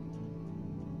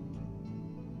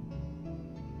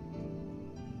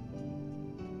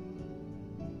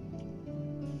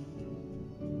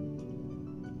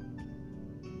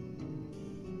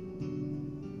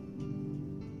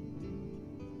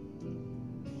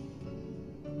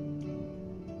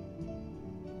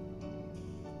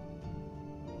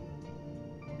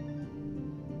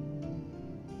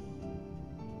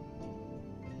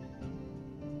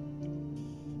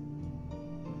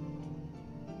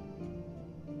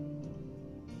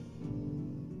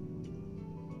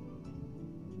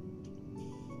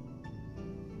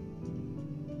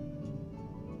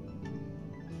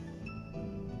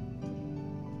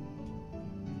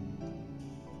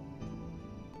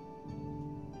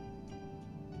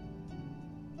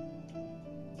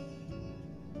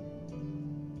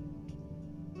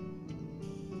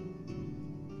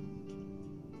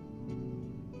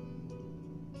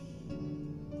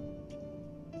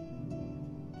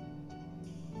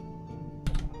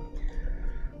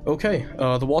 Okay,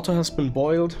 the water has been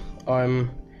boiled.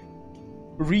 I'm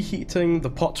reheating the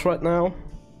pot right now.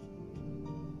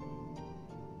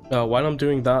 While I'm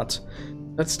doing that,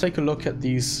 let's take a look at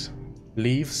these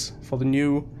leaves for the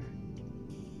new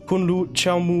Kunlu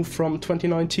Qiaomu from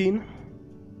 2019.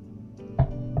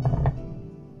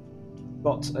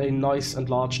 Got a nice and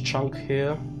large chunk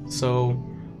here, so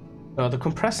the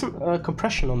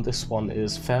compression on this one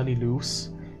is fairly loose,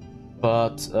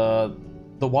 but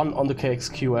the one on the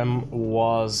KXQM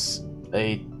was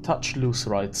a touch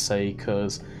looser, I'd say,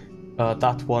 because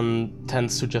that one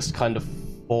tends to just kind of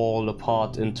fall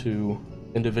apart into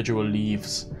individual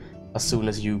leaves as soon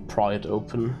as you pry it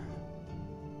open.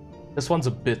 This one's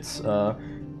a bit...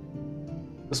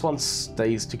 this one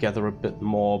stays together a bit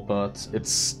more, but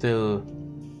it's still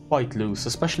quite loose,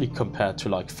 especially compared to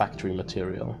like factory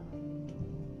material.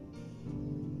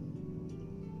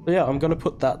 But yeah, I'm gonna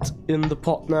put that in the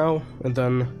pot now, and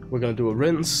then we're gonna do a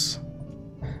rinse,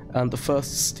 and the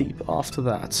first steep after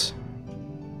that.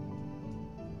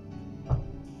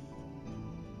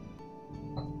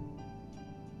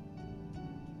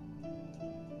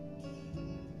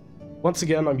 Once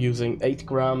again, I'm using 8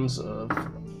 grams of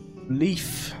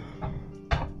leaf.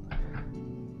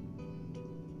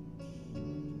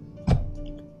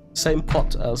 Same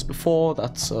pot as before,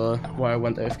 that's why I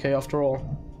went AFK after all.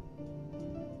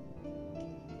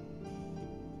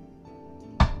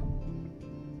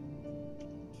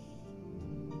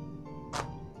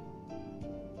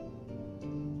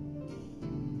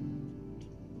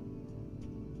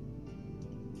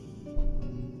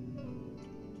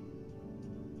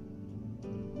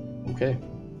 Okay,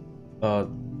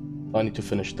 I need to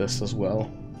finish this as well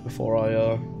before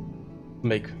I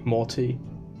make more tea.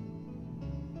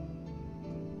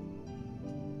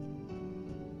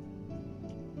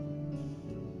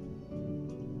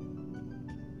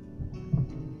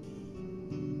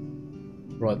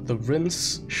 Right, the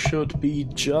rinse should be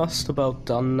just about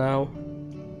done now.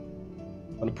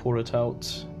 I'm gonna pour it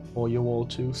out for you all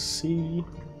to see.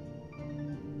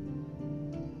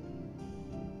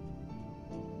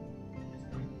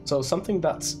 So something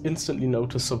that's instantly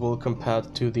noticeable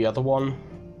compared to the other one,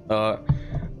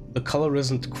 the color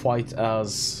isn't quite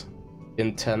as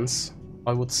intense,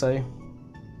 I would say.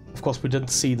 Of course, we didn't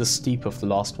see the steep of the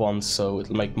last one, so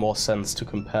it'll make more sense to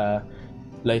compare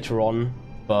later on,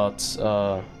 but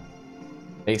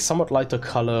a somewhat lighter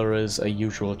color is a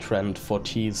usual trend for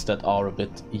teas that are a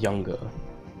bit younger.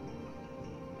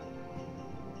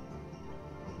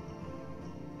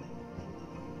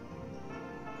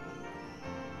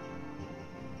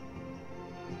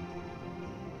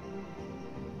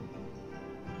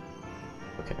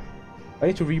 I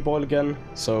need to reboil again,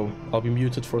 so I'll be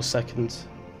muted for a second,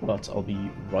 but I'll be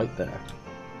right there.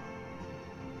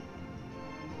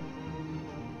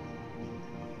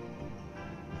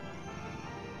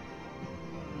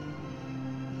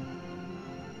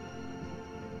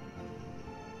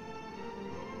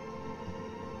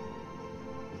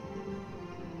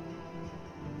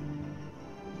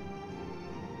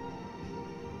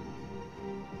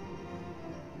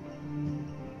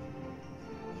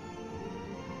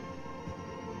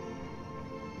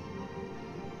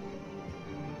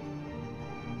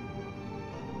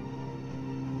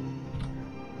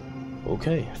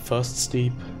 Okay, first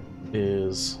steep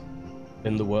is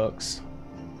in the works.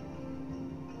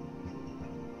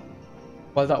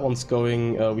 While that one's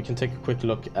going, we can take a quick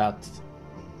look at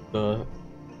the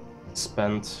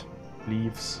spent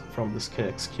leaves from this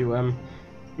KXQM.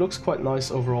 Looks quite nice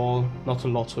overall, not a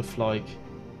lot of like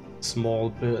small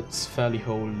bits, fairly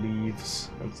whole leaves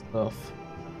and stuff.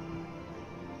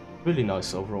 Really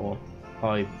nice overall.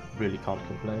 I really can't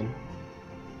complain.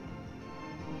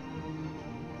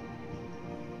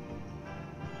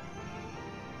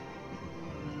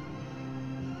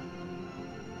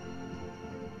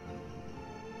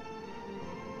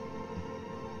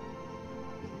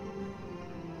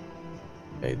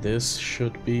 Okay, this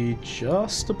should be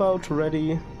just about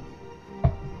ready.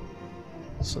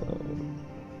 So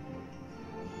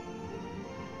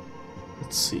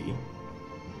let's see.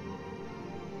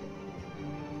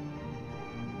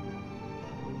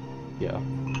 Yeah.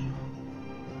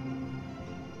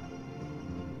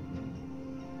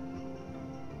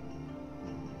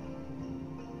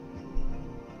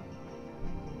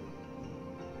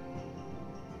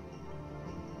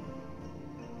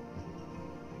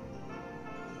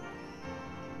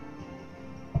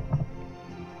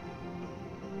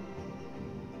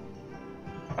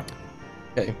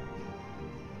 Okay.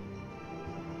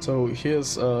 So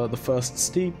here's the first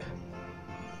steep,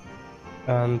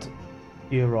 and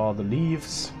here are the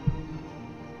leaves.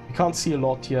 You can't see a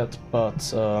lot yet,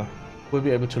 but we'll be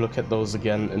able to look at those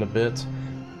again in a bit.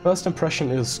 First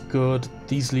impression is good.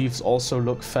 These leaves also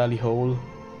look fairly whole,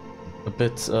 a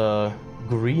bit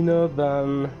greener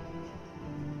than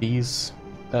these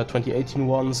 2018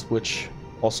 ones, which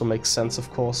also makes sense,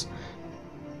 of course.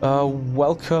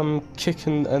 Welcome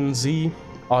Kicken NZ.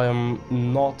 I am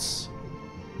not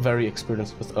very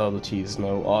experienced with herbal teas,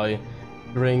 no. I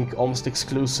drink almost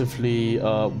exclusively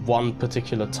one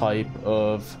particular type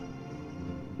of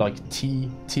like tea,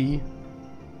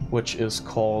 which is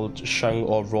called Sheng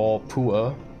or Raw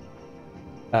Puer.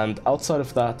 And outside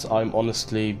of that, I'm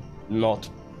honestly not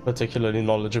particularly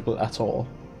knowledgeable at all.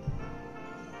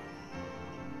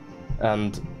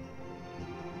 And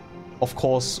of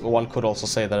course, one could also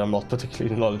say that I'm not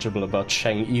particularly knowledgeable about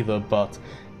Sheng either, but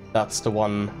that's the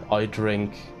one I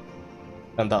drink,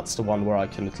 and that's the one where I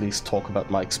can at least talk about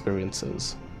my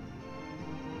experiences.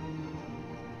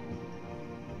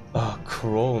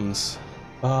 Crohn's.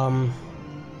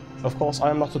 Of course, I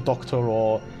am not a doctor,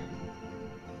 or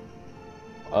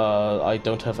I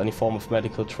don't have any form of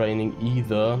medical training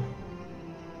either,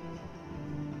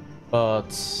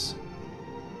 but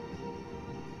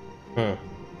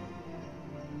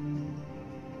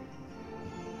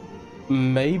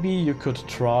maybe you could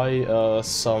try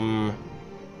some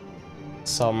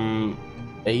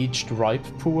aged ripe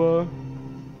puer.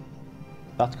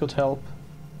 That could help.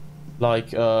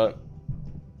 Like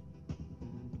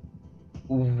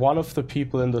one of the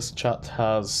people in this chat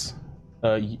has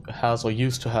or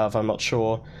used to have, I'm not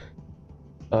sure,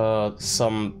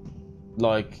 some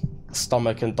like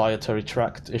stomach and dietary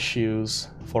tract issues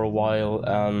for a while,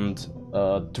 and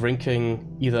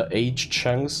drinking either aged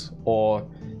Shengs or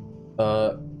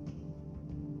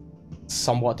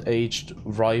somewhat aged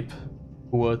ripe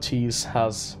puer teas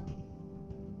has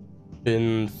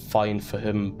been fine for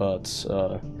him, but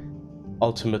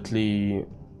ultimately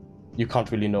you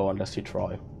can't really know unless you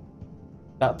try.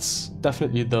 That's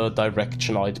definitely the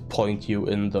direction I'd point you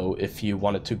in, though, if you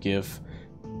wanted to give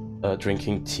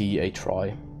drinking tea a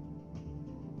try.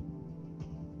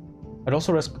 I'd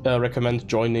also recommend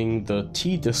joining the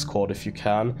tea Discord if you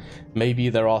can. Maybe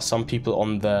there are some people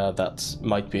on there that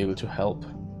might be able to help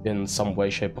in some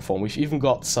way, shape or form. We've even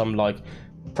got some like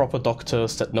proper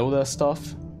doctors that know their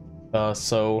stuff.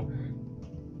 So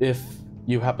if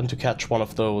you happen to catch one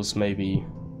of those, maybe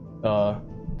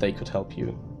they could help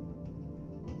you.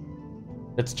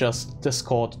 It's just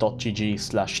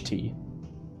discord.gg/tea.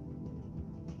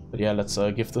 But yeah, let's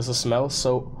give this a smell.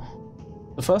 So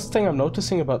the first thing I'm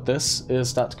noticing about this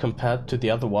is that compared to the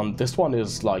other one, this one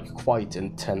is like quite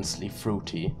intensely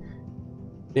fruity.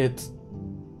 It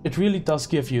really does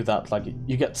give you that, like,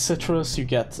 you get citrus, you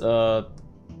get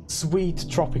sweet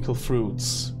tropical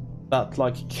fruits, that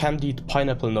like candied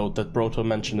pineapple note that Broto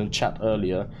mentioned in chat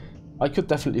earlier. I could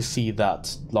definitely see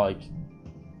that like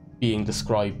being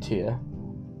described here.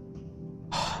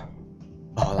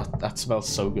 Oh, that smells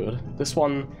so good. This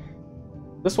one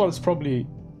is probably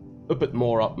a bit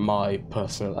more up my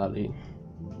personal alley.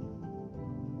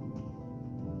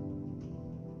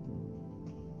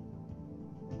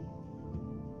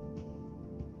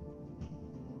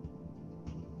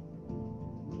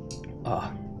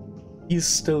 He's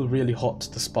still really hot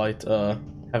despite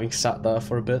having sat there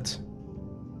for a bit,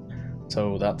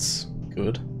 so that's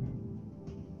good.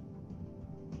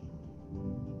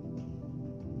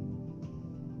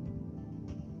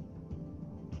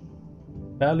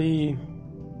 Fairly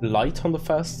light on the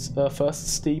first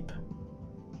steep,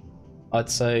 I'd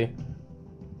say.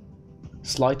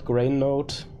 Slight grain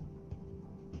note.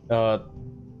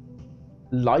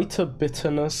 lighter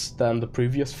bitterness than the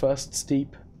previous first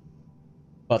steep,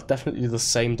 but definitely the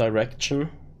same direction.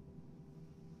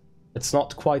 It's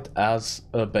not quite as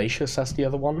herbaceous as the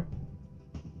other one,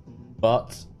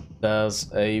 but there's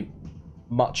a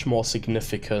much more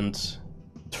significant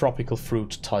tropical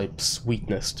fruit type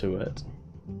sweetness to it.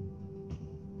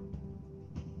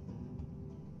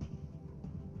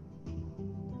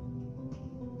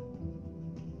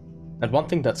 And one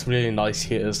thing that's really nice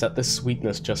here is that this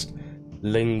sweetness just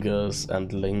lingers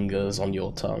and lingers on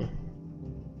your tongue.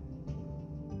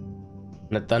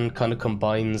 And it then kind of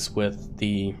combines with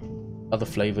the other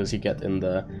flavors you get in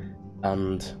there,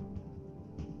 and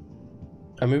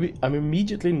I'm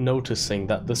immediately noticing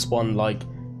that this one like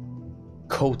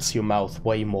coats your mouth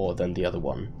way more than the other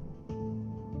one.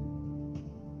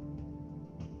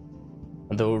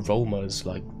 And the aroma is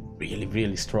like really,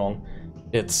 really strong.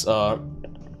 It's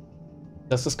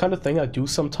there's this kind of thing I do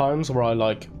sometimes where I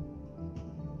like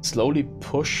slowly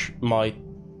push my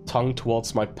tongue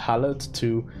towards my palate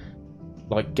to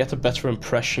like get a better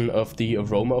impression of the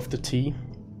aroma of the tea,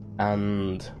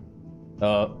 and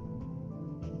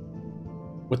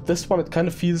with this one it kind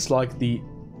of feels like the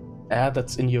air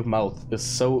that's in your mouth is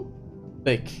so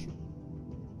thick,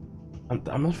 and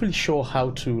I'm not really sure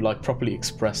how to like properly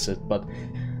express it, but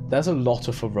there's a lot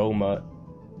of aroma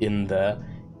in there.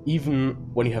 Even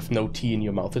when you have no tea in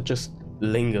your mouth, it just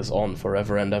lingers on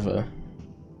forever and ever.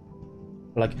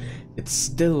 Like, it's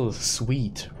still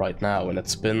sweet right now, and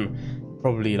it's been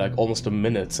probably like almost a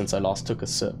minute since I last took a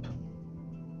sip.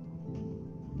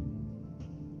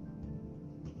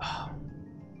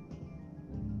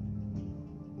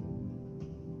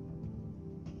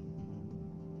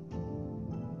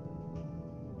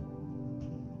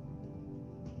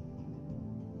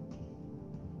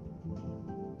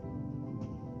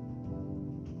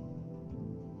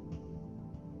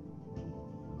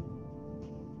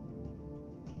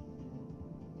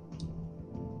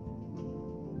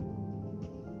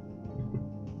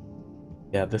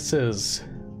 Yeah, this is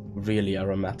really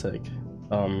aromatic.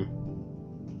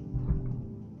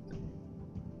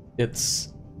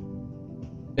 It's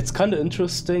kind of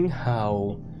interesting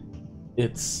how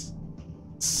it's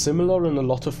similar in a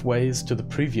lot of ways to the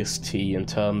previous tea in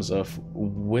terms of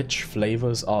which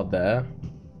flavors are there,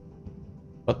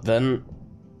 but then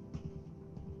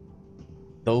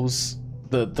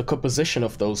the composition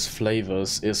of those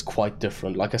flavors is quite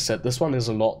different. Like I said, this one is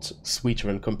a lot sweeter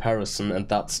in comparison, and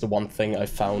that's the one thing I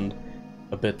found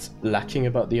a bit lacking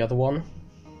about the other one.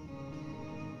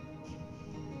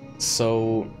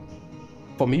 So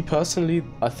for me personally,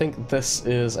 I think this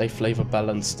is a flavor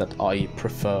balance that I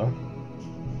prefer,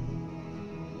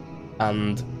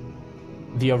 and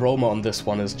the aroma on this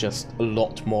one is just a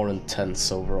lot more intense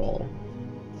overall.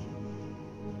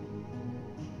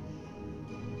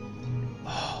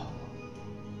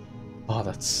 Oh,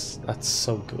 that's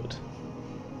so good.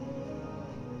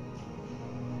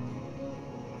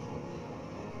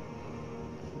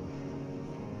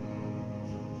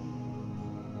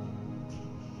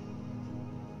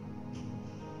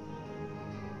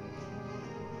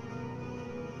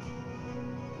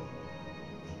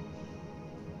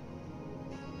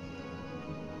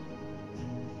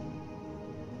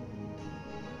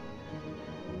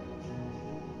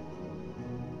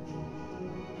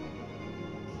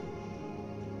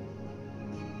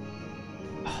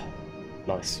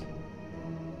 Nice.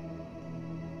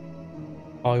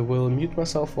 I will mute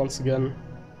myself once again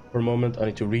for a moment. I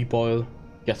need to reboil,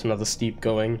 get another steep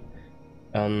going,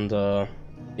 and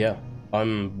yeah,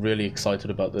 I'm really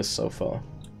excited about this so far.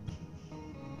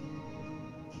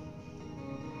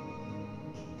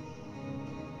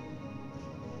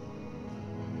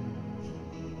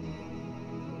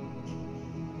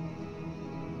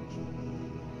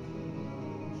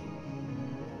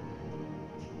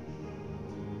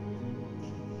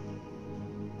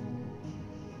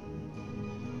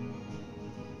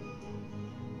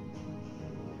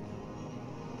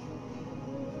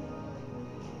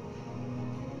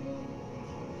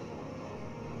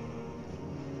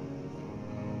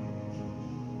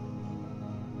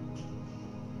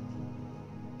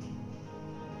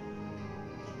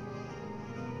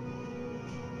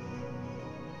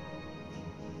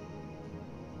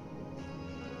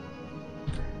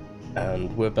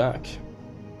 And we're back.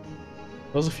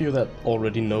 Those of you that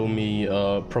already know me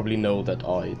probably know that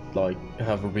I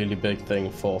have a really big thing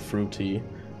for fruity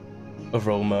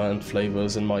aroma and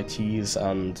flavors in my teas,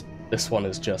 and this one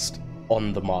is just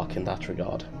on the mark in that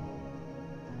regard.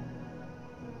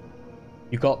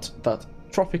 You got that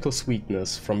tropical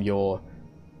sweetness from your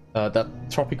that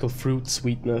tropical fruit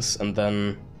sweetness, and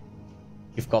then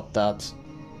you've got that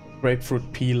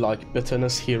grapefruit peel-like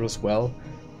bitterness here as well,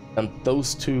 and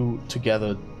those two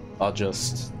together are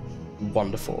just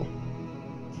wonderful.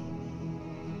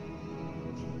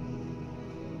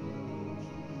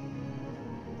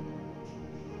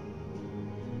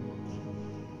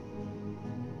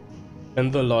 In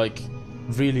the like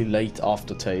really late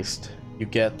aftertaste, you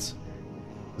get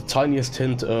the tiniest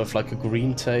hint of like a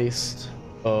green taste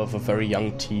of a very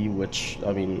young tea, which,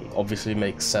 I mean, obviously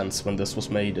makes sense when this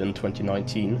was made in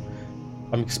 2019.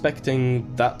 I'm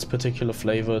expecting that particular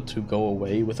flavor to go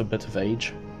away with a bit of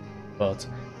age, but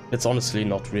it's honestly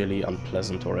not really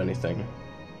unpleasant or anything.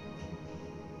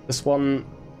 This one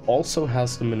also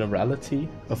has the minerality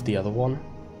of the other one,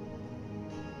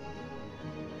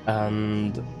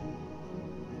 and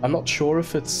I'm not sure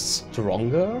if it's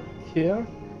stronger here,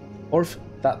 or if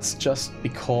that's just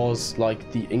because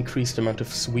like the increased amount of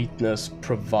sweetness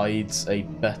provides a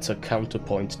better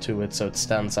counterpoint to it, so it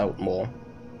stands out more.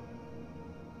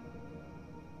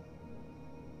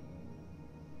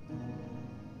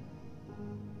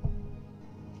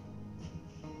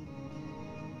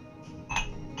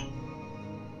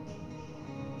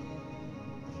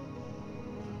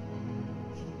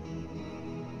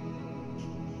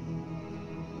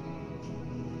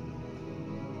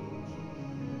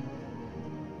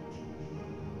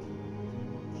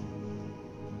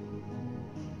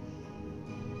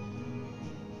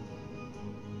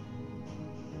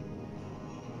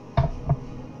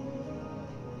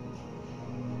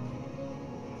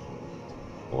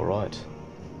 Alright,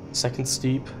 second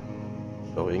steep,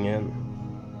 going in.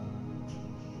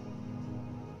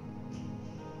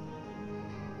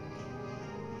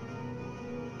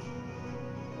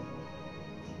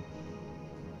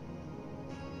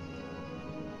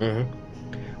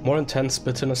 More intense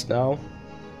bitterness now.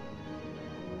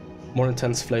 More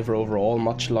intense flavor overall,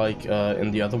 much like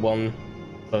in the other one.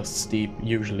 First steep,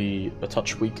 usually a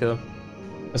touch weaker.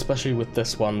 Especially with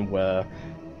this one where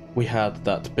we had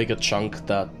that bigger chunk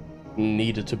that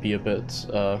needed to be a bit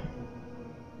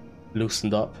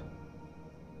loosened up.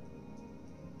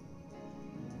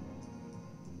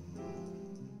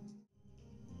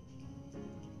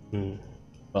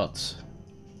 But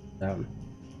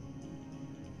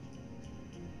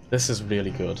this is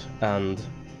really good, and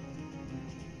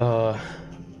I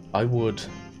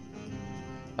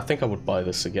think I would buy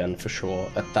this again for sure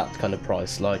at that kind of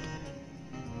price. Like,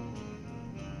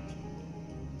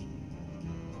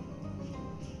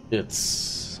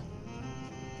 it's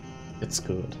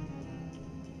good.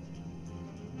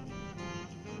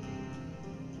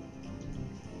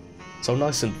 So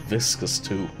nice and viscous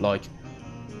too. Like,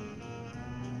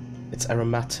 it's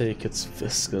aromatic, it's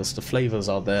viscous, the flavors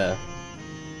are there.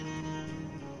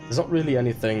 There's not really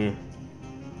anything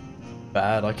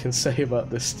bad I can say about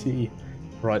this tea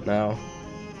right now.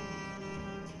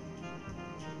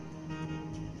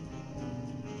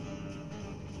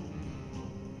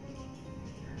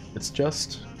 It's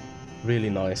just really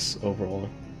nice overall,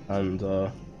 and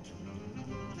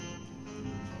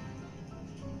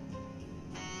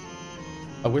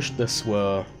I wish this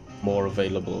were more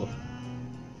available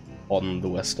on the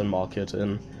Western market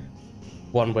in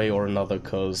one way or another,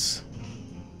 because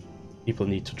people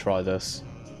need to try this.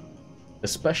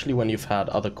 Especially when you've had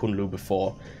other Kunlu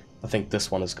before. I think this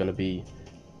one is going to be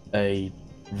a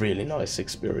really nice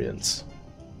experience.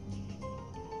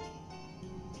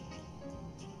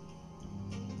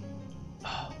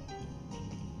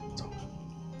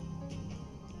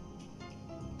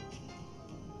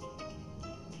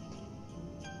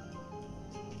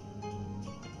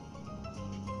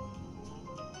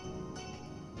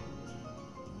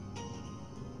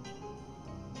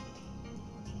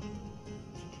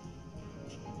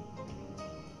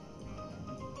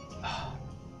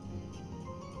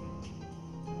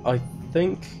 I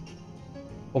think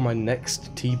for my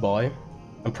next tea buy,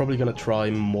 I'm probably gonna try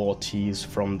more teas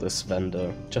from this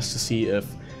vendor, just to see if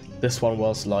this one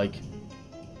was like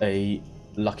a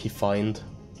lucky find,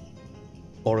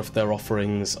 or if their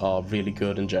offerings are really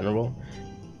good in general.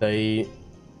 They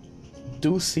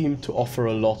do seem to offer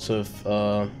a lot of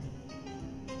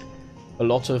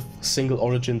single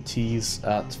origin teas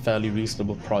at fairly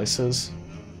reasonable prices.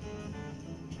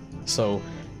 So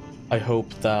I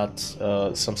hope that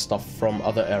some stuff from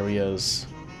other areas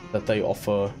that they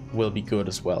offer will be good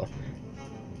as well.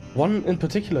 One in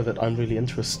particular that I'm really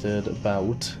interested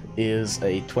about is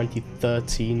a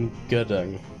 2013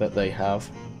 Gedeng that they have.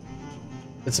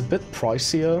 It's a bit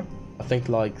pricier, I think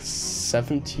like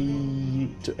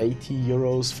 70 to 80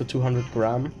 euros for 200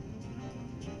 gram.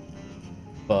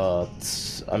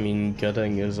 But, I mean,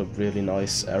 Gedeng is a really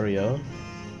nice area.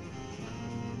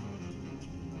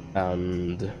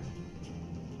 And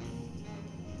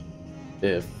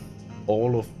if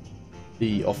all of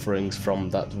the offerings from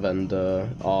that vendor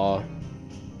are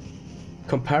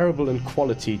comparable in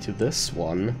quality to this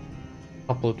one,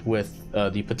 coupled with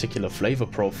the particular flavor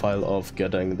profile of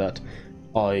Gedeng that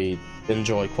I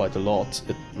enjoy quite a lot,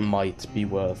 it might be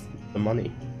worth the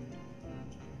money.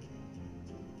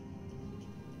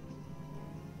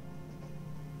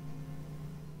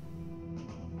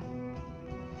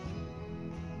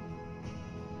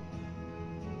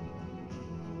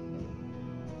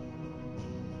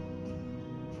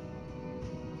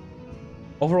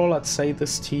 Overall, I'd say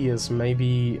this tea is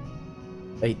maybe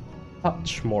a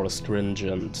touch more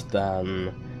astringent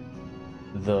than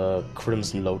the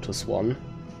Crimson Lotus one,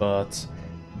 but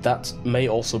that may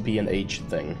also be an age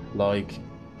thing. Like,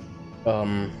 a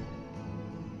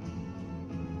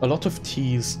lot of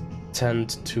teas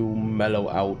tend to mellow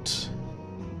out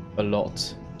a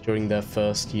lot during their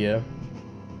first year,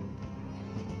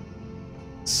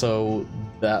 so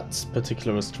that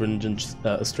particular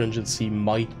astringency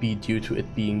might be due to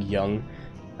it being young,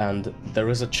 and there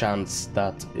is a chance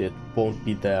that it won't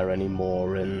be there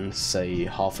anymore in, say,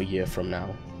 half a year from now.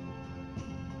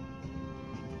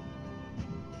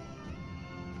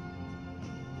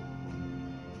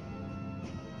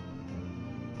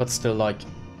 But still, like,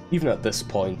 even at this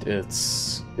point,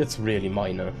 it's really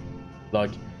minor.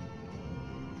 Like,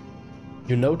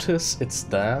 you notice it's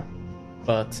there,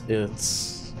 but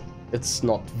it's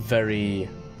not very,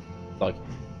 like,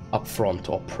 upfront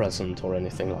or present or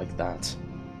anything like that.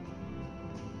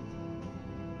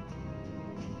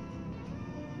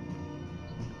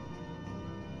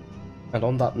 And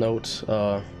on that note,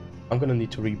 I'm gonna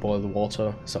need to reboil the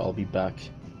water, so I'll be back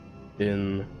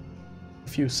in a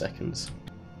few seconds.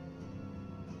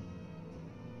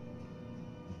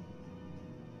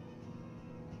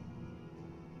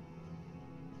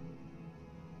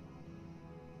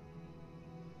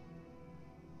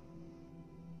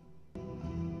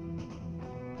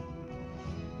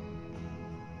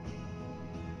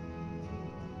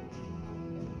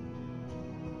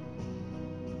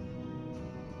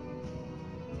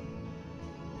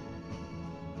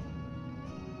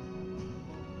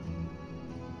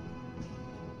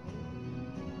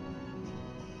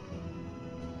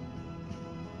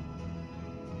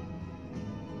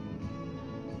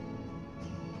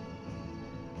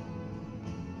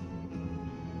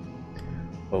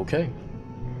 Okay,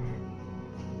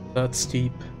 that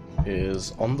steep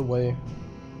is on the way.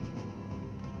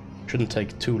 Shouldn't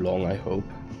take too long, I hope.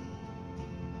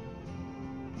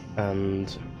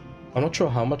 And I'm not sure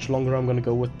how much longer I'm gonna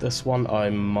go with this one. I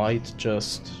might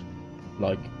just,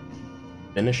 like,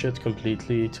 finish it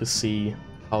completely to see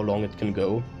how long it can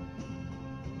go.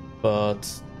 But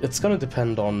it's gonna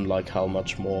depend on, like, how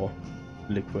much more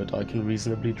liquid I can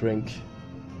reasonably drink.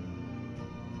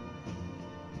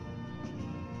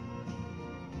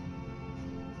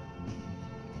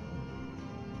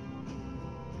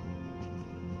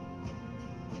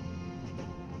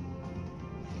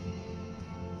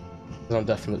 I'm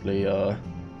definitely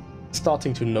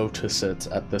starting to notice it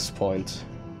at this point.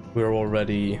 We're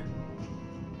already,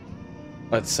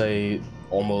 I'd say,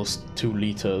 almost 2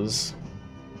 liters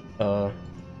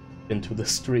into the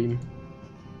stream.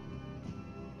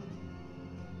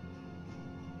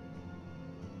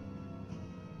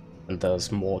 And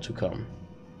there's more to come.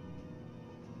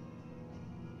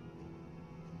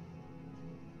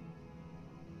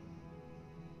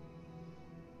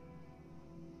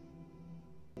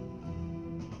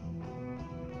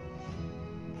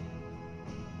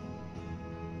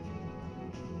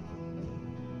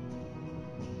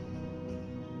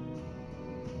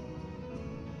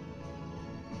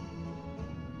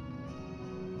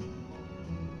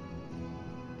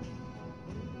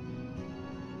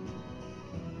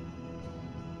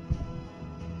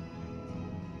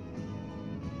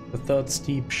 The third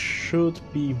steep should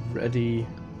be ready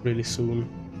really soon.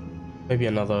 Maybe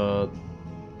another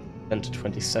 10 to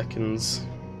 20 seconds.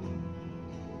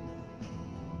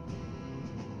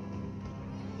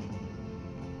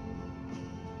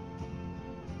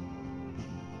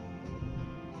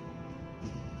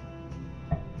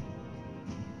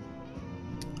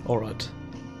 Alright,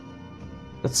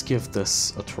 let's give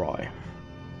this a try.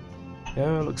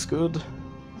 Yeah, looks good.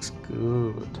 Looks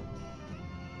good.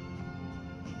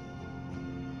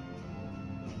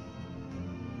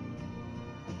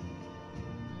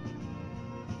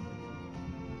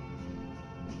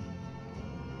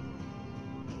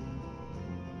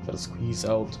 Gotta squeeze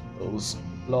out those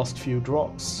last few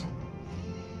drops,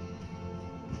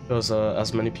 because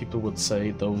as many people would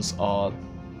say, those are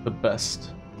the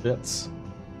best bits.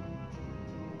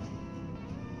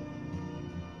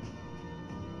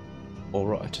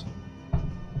 Alright,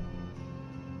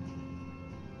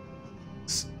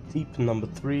 Steep number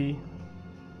 3.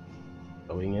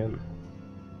 Going in.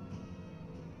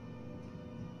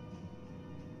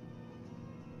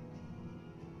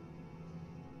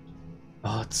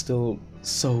 Oh, it's still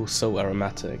so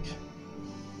aromatic.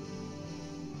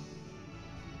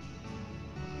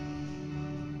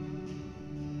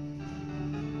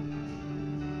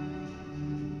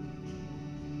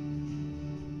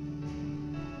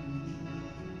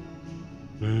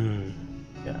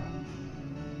 Yeah.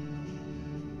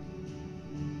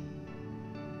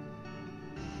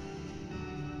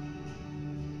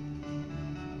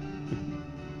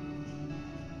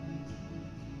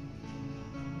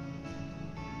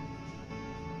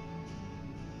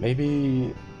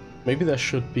 Maybe there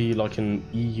should be like an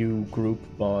EU group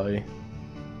buy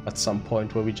at some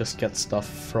point where we just get stuff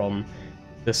from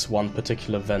this one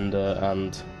particular vendor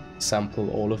and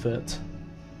sample all of it.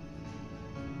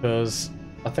 Because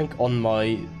I think on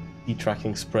my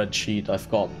tracking spreadsheet I've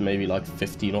got maybe like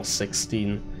 15 or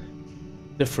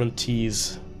 16 different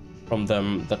teas from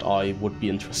them that I would be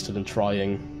interested in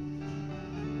trying.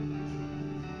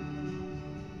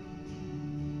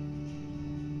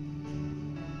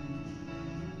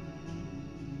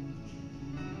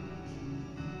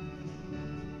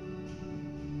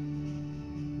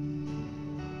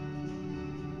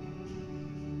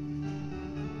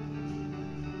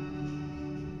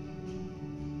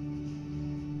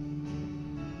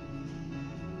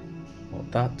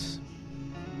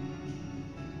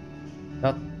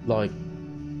 That like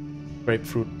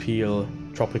grapefruit peel,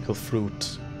 tropical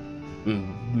fruit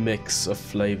mix of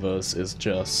flavors is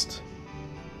just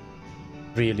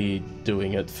really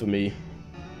doing it for me.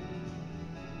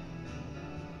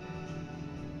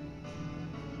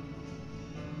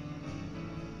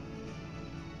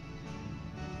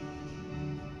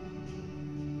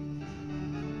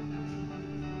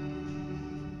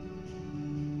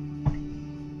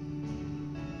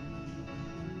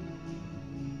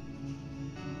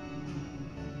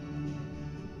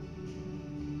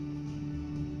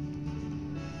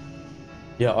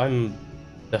 Yeah, I'm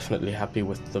definitely happy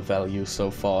with the value so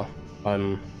far.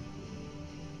 I'm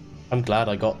glad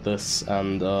I got this,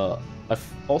 and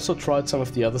I've also tried some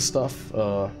of the other stuff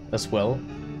as well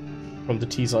from the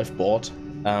teas I've bought,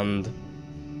 and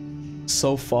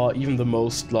so far even the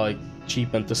most like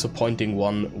cheap and disappointing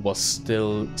one was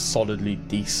still solidly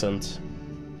decent.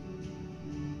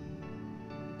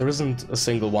 There isn't a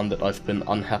single one that I've been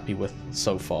unhappy with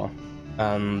so far,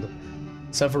 and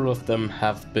several of them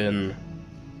have been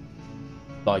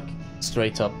like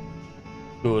straight up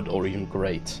good or even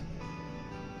great.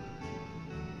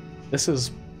 This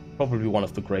is probably one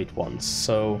of the great ones.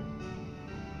 So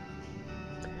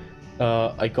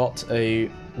I got a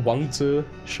Wangzi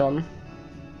Shan,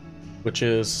 which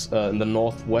is in the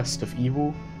northwest of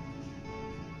Yiwu.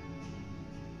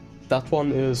 That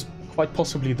one is quite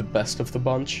possibly the best of the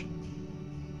bunch,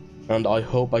 and I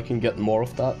hope I can get more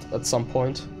of that at some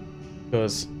point,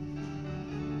 because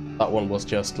that one was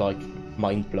just like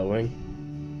mind-blowing.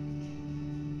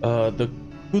 The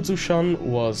Kuzushan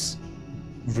was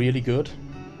really good.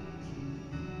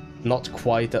 Not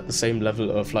quite at the same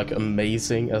level of like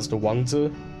amazing as the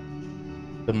Wangzi.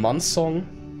 The Mansong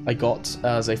I got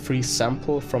as a free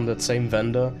sample from that same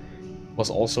vendor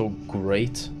was also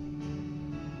great.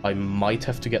 I might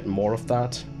have to get more of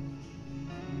that.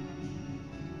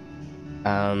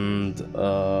 And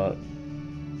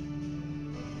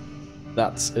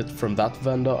that's it from that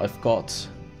vendor. I've got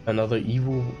another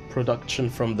Yiwu production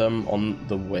from them on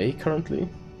the way currently,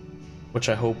 which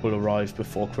I hope will arrive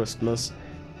before Christmas.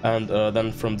 And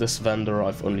then from this vendor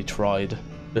I've only tried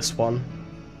this one,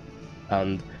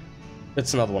 and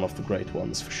it's another one of the great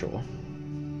ones for sure.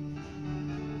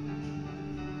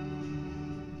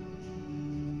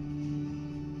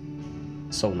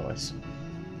 So nice.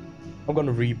 I'm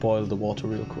gonna reboil the water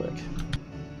real quick.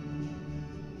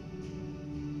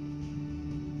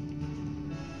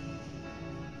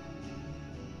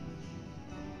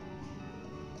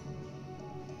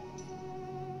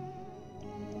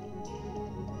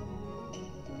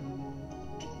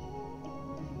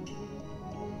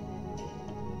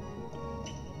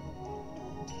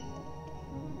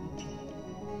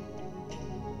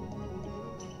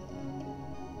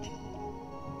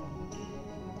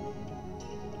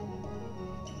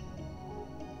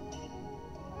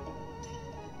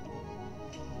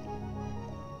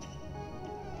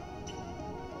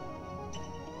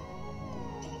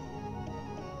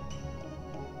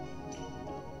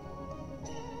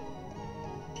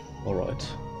 Alright.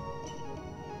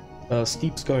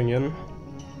 Steep's going in.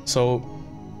 So,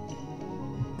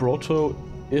 Broto,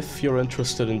 if you're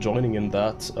interested in joining in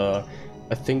that,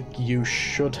 I think you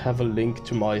should have a link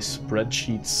to my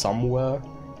spreadsheet somewhere,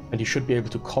 and you should be able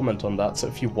to comment on that. So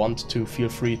if you want to, feel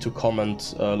free to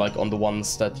comment like on the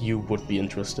ones that you would be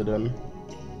interested in.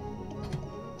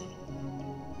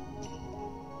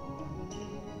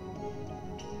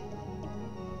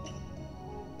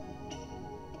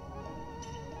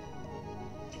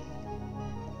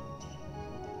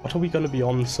 What are we gonna be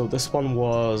on? So this one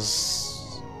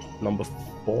was number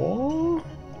 4,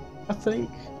 I think?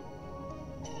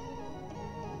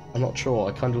 I'm not sure,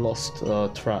 I kinda lost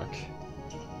track.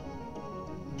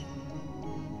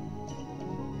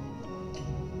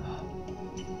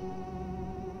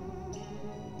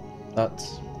 That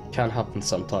can happen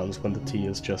sometimes when the tea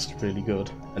is just really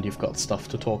good and you've got stuff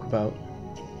to talk about.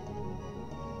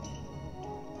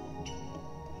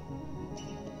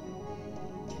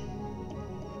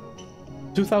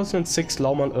 "2006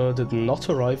 Laumann did not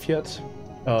arrive yet.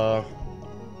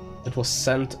 It was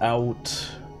sent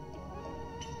out...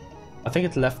 I think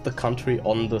it left the country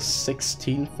on the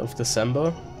 16th of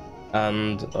December,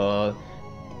 and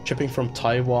shipping from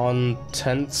Taiwan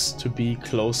tends to be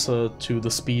closer to the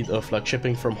speed of like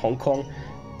shipping from Hong Kong,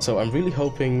 so I'm really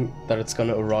hoping that it's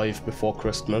gonna arrive before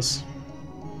Christmas.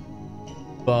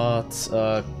 But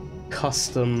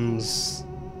customs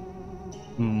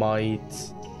might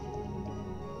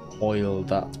foil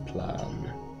that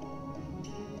plan.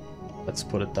 Let's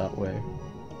put it that way.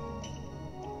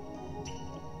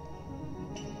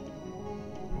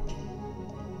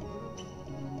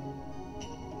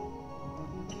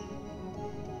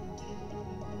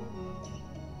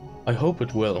 I hope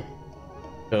it will,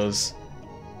 because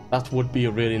that would be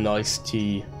a really nice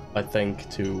tea, I think,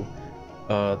 to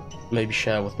maybe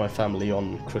share with my family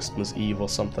on Christmas Eve or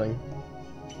something.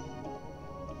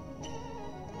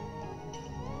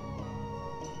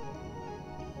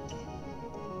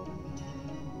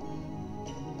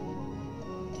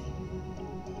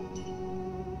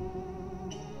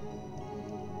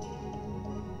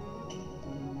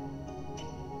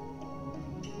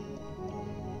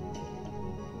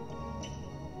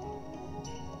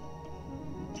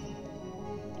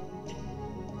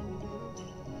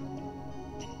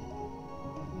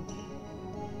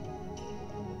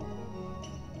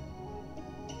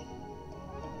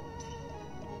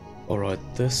 Alright,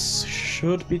 this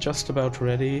should be just about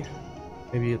ready.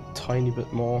 Maybe a tiny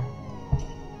bit more.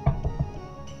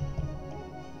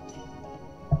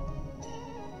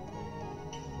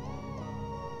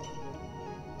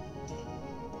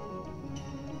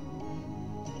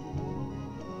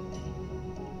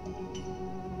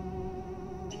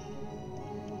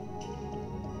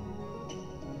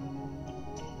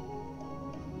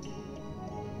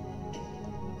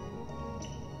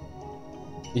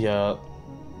 Yeah.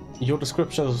 Your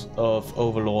descriptions of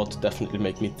Overlord definitely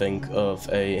make me think of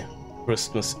a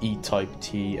Christmas E-type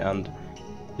tea, and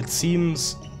it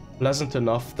seems pleasant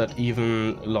enough that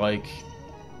even, like,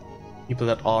 people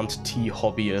that aren't tea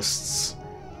hobbyists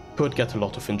could get a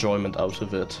lot of enjoyment out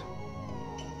of it.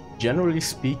 Generally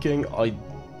speaking, I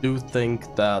do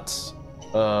think that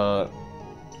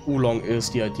oolong is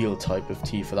the ideal type of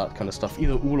tea for that kind of stuff,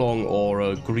 either oolong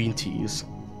or green teas,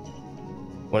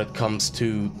 when it comes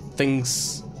to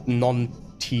things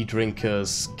non-tea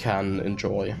drinkers can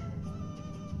enjoy.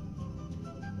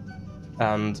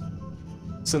 And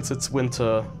since it's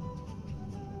winter,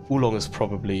 oolong is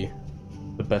probably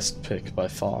the best pick by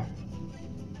far.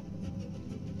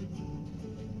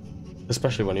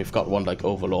 Especially when you've got one like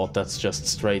Overlord that's just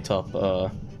straight up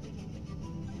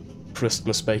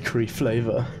Christmas bakery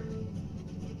flavor.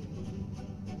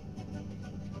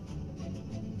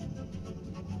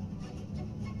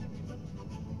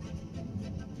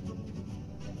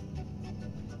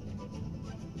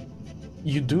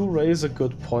 You do raise a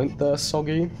good point there,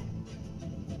 Soggy.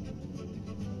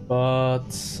 But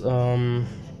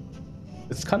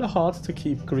it's kind of hard to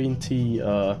keep green tea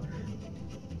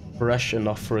fresh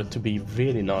enough for it to be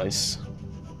really nice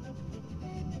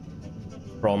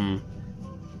from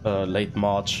late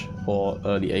March or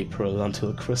early April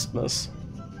until Christmas.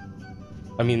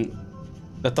 I mean,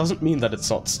 that doesn't mean that it's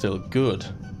not still good,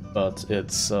 but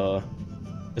it's not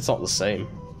the same.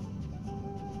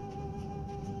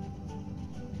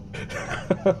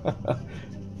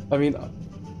 I mean,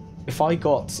 if I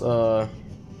got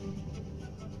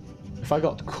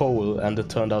coal and it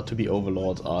turned out to be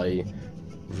Overlord, I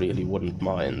really wouldn't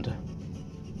mind.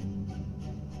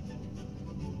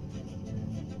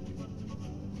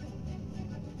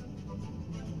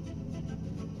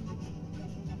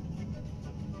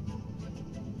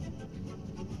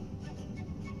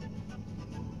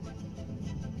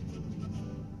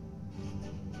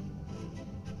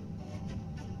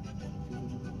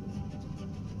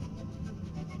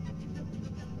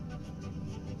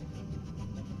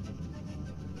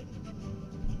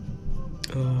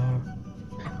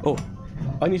 Oh,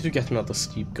 I need to get another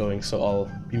steep going, so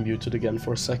I'll be muted again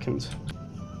for a second.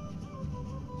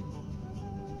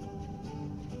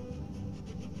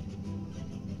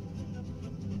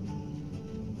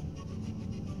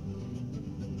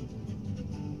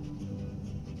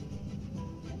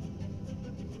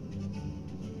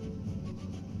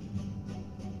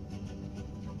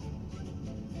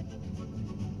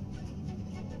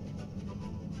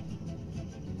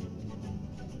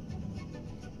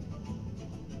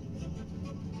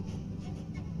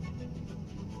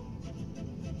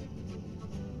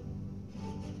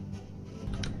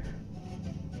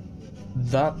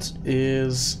 That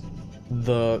is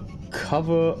the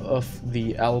cover of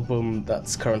the album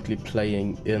that's currently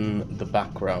playing in the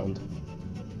background.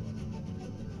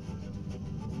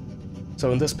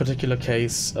 So in this particular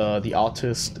case, the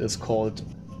artist is called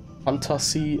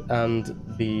Hantasi and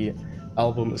the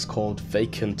album is called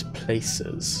Vacant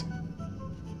Places.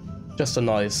 Just a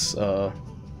nice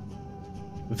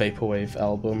vaporwave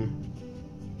album.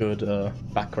 Good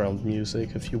background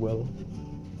music, if you will.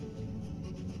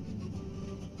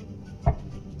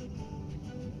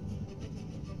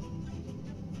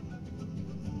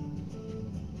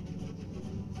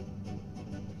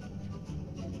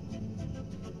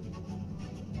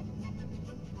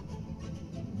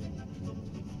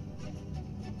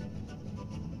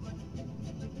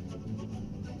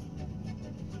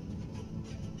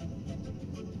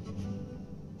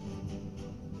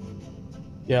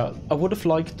 Yeah, I would have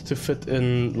liked to fit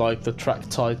in like the track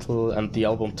title and the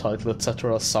album title,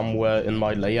 etc. somewhere in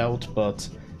my layout, but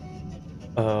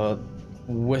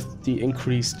with the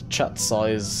increased chat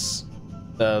size,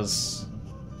 there's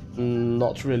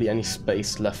not really any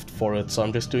space left for it, so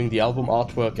I'm just doing the album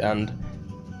artwork, and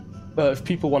if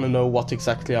people want to know what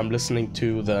exactly I'm listening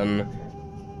to, then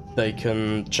they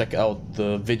can check out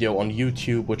the video on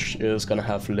YouTube, which is gonna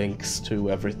have links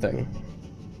to everything.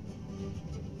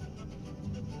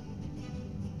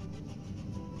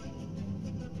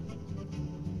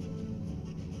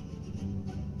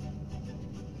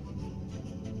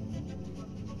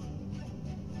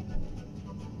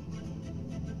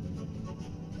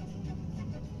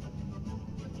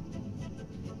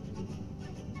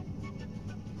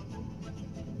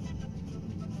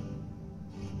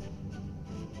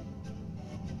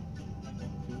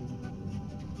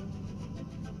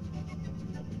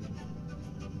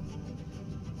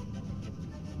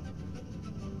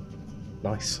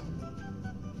 Nice.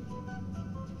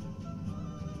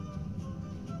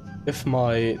 If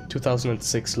my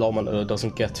 2006 Lawman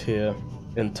doesn't get here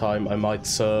in time, I might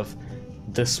serve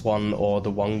this one or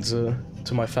the Wangzi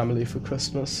to my family for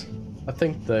Christmas. I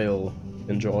think they'll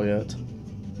enjoy it.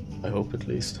 I hope, at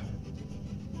least.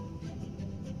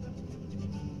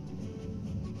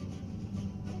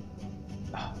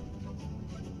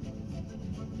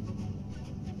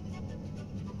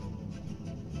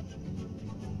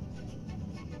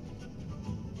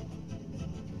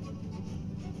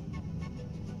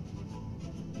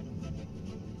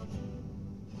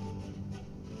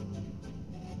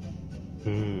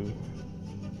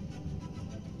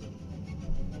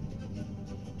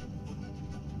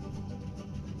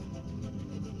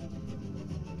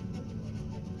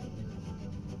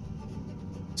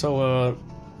 So,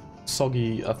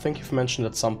 Soggy, I think you've mentioned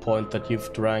at some point that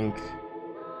you've drank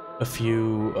a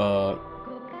few Hao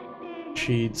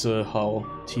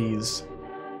teas.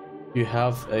 Do you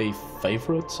have a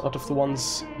favorite out of the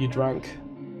ones you drank?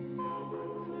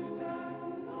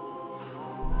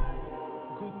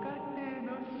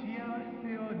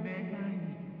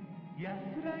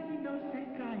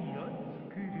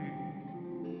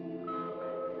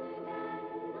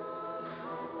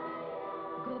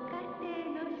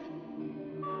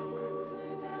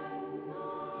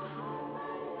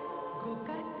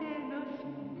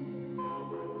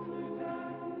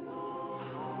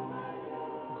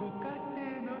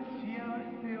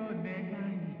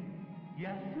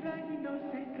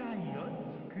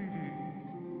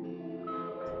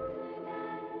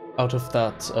 Out of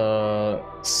that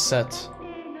set,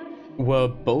 were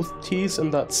both teas in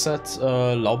that set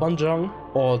Laobanjiang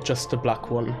or just the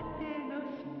black one?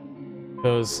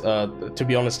 Because to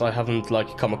be honest, I haven't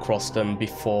like come across them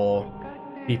before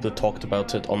people talked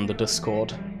about it on the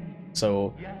Discord,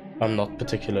 so I'm not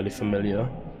particularly familiar.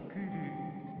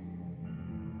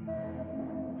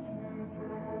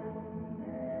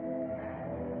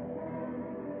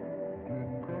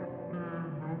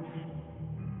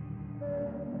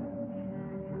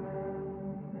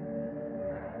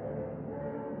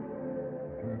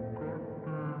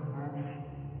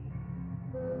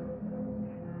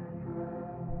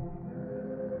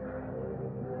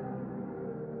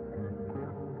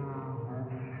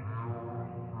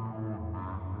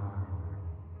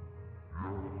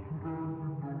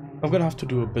 I'm gonna have to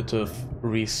do a bit of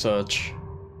research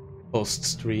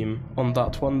post-stream on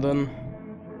that one then.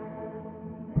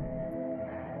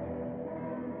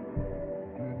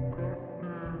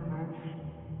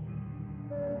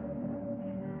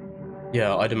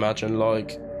 Yeah, I'd imagine,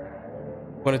 like,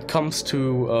 when it comes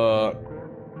to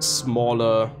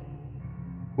smaller,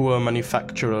 poorer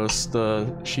manufacturers, the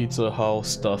Shizehao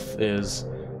stuff is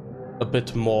a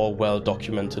bit more well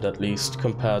documented, at least,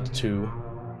 compared to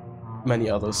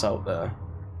many others out there.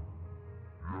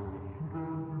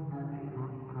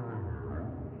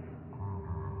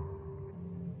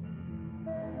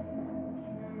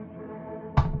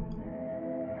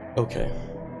 Okay,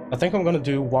 I think I'm gonna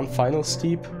do one final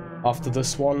steep after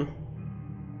this one.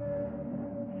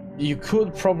 You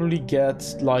could probably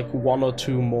get like 1 or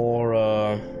 2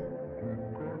 more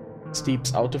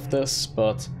steeps out of this,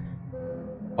 but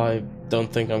I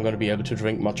don't think I'm gonna be able to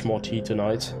drink much more tea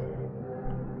tonight.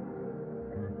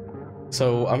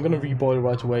 So I'm gonna reboil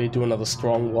right away, do another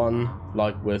strong one,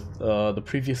 like with the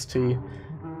previous tea,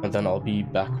 and then I'll be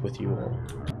back with you all.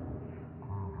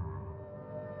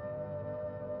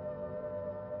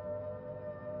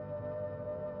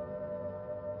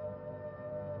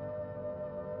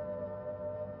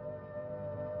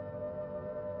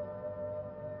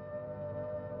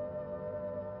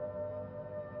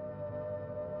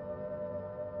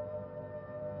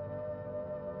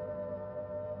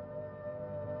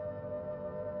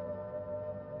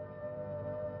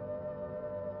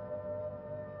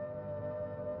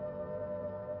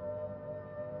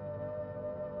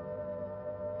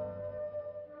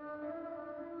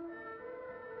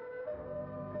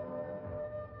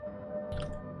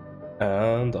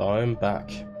 And I'm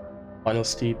back. Final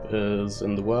steep is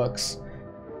in the works.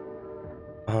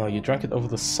 You drank it over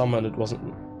the summer and it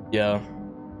wasn't... Yeah.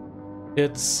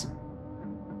 It's...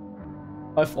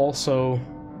 I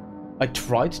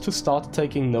tried to start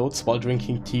taking notes while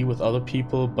drinking tea with other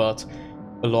people, but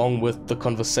along with the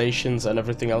conversations and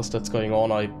everything else that's going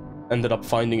on, I ended up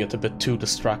finding it a bit too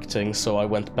distracting, so I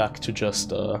went back to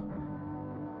just,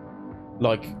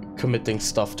 like, committing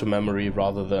stuff to memory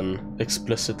rather than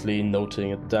explicitly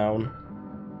noting it down.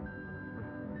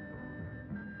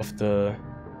 Of the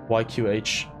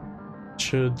YQH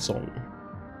Chizong.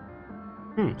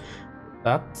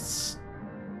 That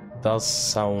does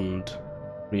sound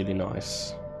really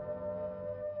nice.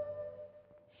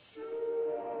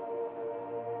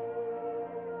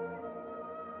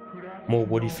 More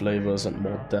woody flavors and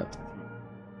more depth.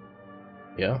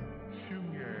 Yeah?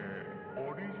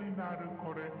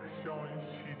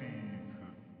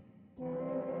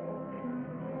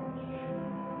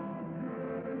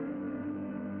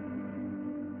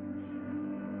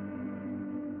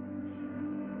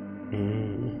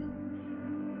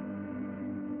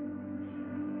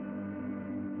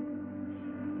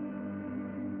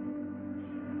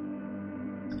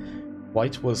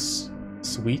 White was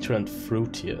sweeter and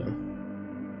fruitier.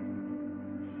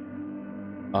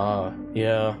 Ah,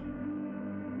 yeah.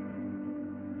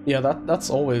 Yeah, that's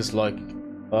always like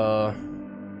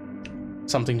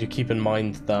something to keep in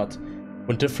mind, that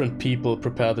when different people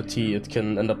prepare the tea, it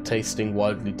can end up tasting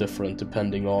wildly different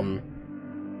depending on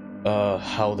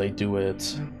how they do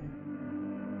it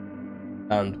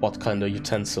and what kind of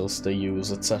utensils they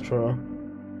use, etc.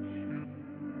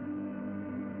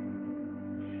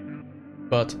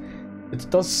 But it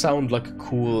does sound like a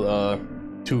cool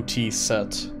 2-tea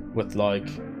set with like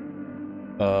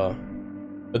a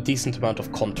decent amount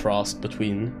of contrast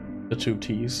between the 2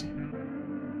 teas.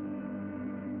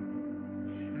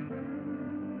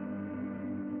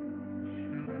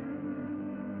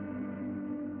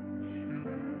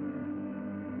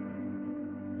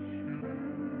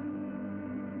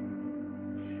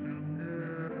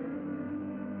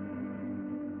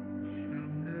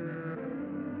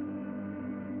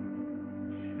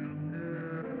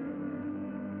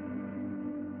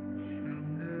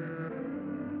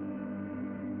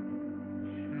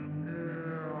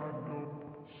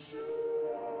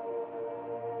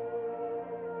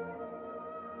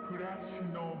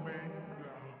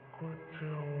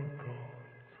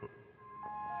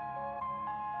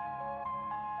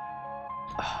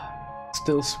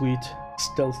 Still sweet,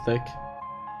 still thick,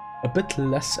 a bit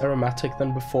less aromatic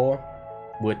than before,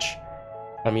 which,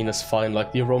 I mean, is fine.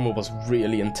 Like, the aroma was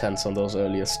really intense on those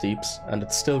earlier steeps, and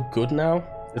it's still good now,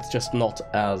 it's just not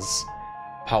as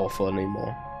powerful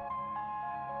anymore.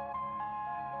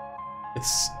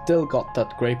 It's still got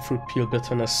that grapefruit peel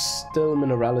bitterness, still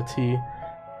minerality.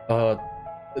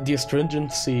 The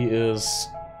astringency is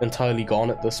entirely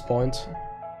gone at this point,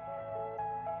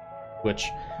 which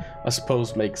I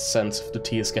suppose makes sense if the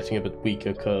tea is getting a bit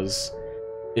weaker, because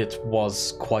it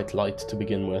was quite light to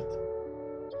begin with.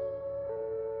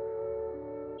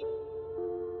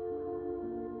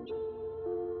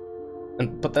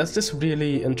 But there's this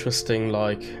really interesting,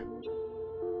 like,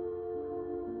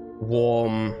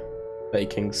 warm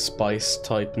baking spice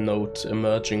type note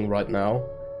emerging right now.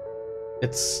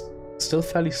 It's still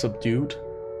fairly subdued,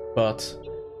 but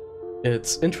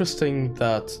it's interesting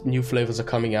that new flavors are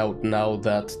coming out now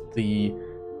that the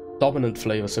dominant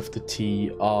flavors of the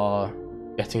tea are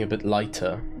getting a bit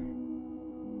lighter.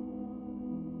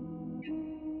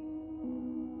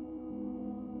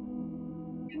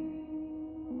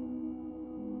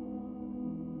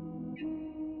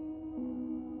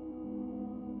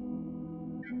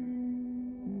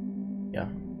 Yeah,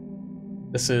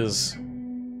 this is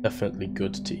definitely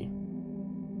good tea.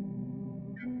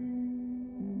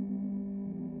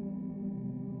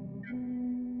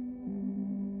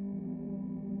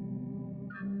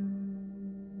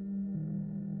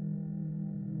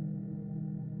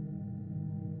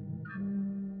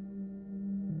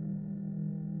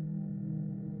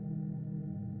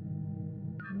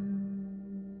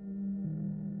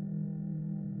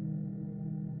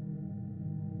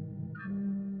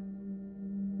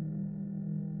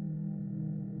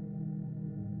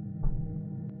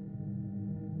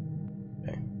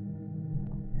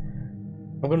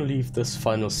 I'm gonna leave this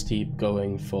final steep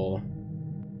going for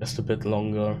just a bit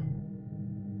longer.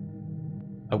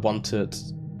 I want it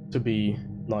to be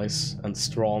nice and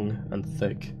strong and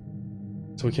thick,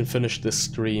 so we can finish this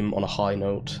stream on a high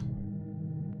note.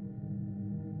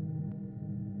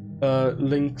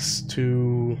 Links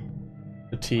to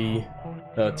the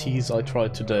teas I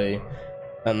tried today,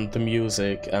 and the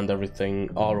music and everything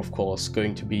are of course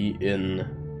going to be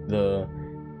in the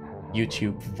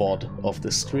YouTube VOD of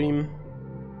the stream.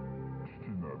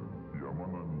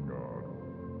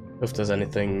 If there's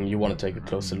anything you want to take a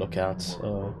closer look at,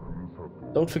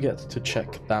 don't forget to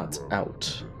check that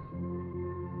out.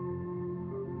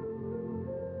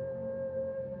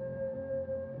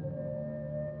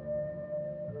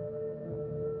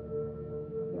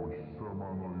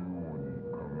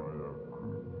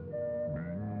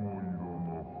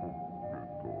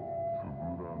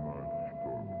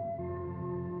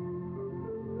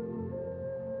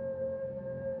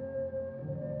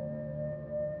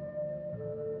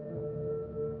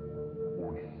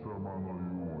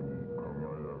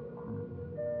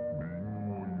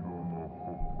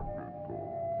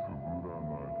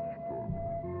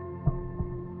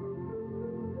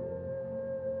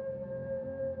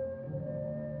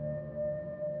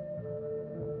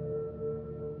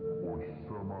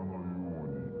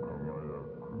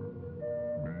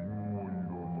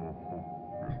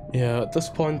 Yeah, at this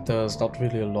point there's not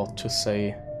really a lot to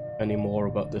say anymore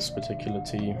about this particular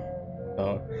tea.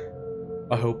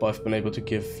 I hope I've been able to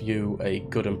give you a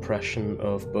good impression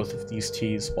of both of these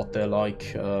teas, what they're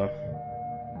like,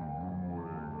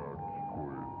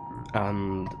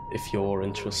 and if you're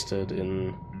interested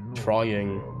in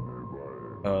trying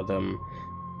them,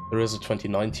 there is a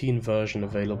 2019 version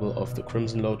available of the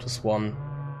Crimson Lotus one,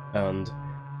 and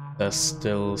there's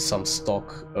still some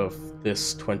stock of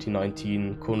this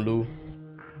 2019 Kunlu.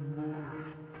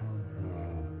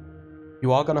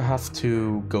 You are gonna have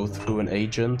to go through an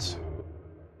agent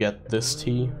to get this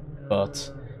tea,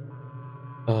 but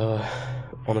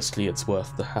honestly it's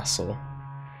worth the hassle.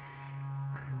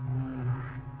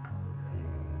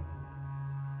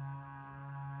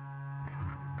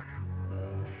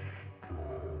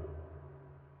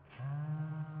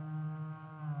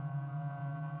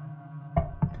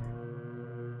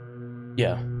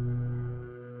 Yeah,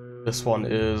 this one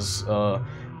is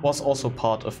was also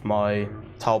part of my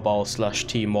Taobao /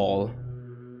 Tmall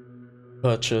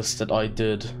purchase that I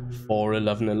did for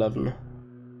 11/11.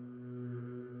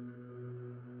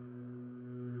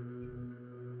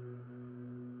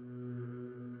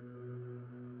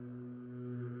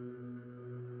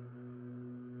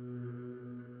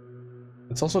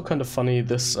 It's also kind of funny,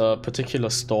 this particular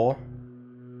store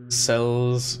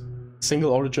sells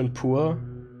single origin puer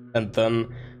and then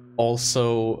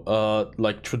also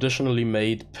like traditionally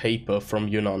made paper from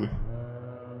Yunnan,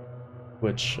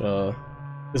 which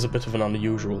is a bit of an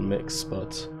unusual mix,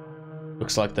 but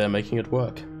looks like they're making it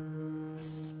work.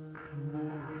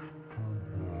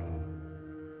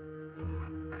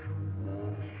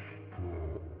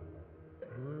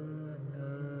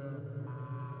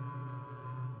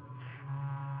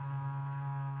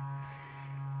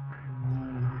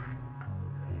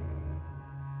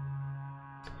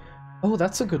 Oh,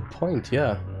 that's a good point,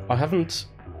 yeah. I haven't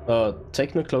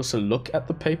taken a closer look at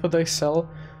the paper they sell,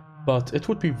 but it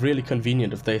would be really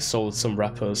convenient if they sold some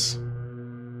wrappers.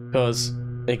 Because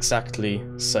exactly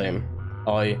same.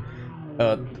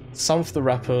 Some of the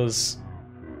wrappers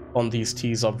on these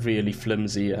teas are really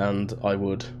flimsy, and I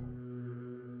would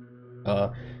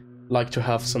like to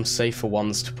have some safer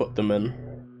ones to put them in,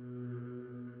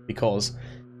 because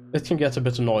it can get a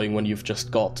bit annoying when you've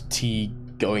just got tea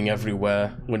going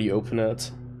everywhere when you open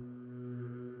it.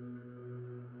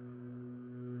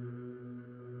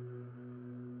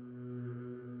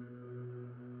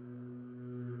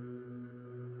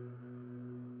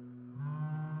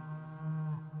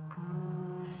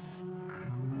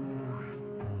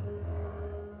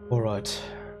 Alright,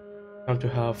 time to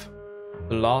have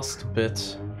the last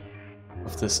bit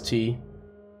of this tea.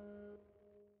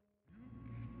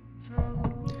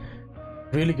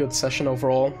 Really good session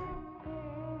overall.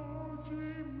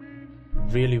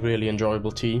 Really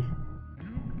enjoyable tea.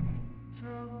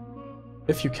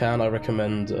 If you can, I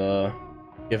recommend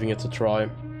giving it a try.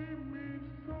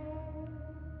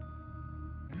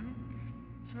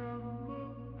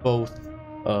 Both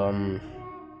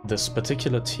this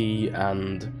particular tea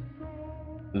and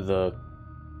the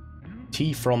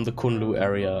tea from the Kunlu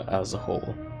area as a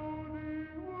whole.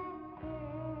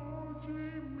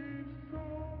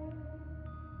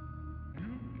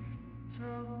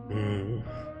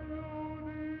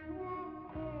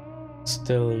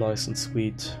 Still nice and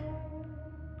sweet.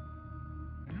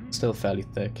 Still fairly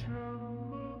thick.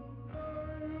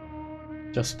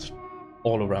 Just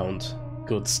all around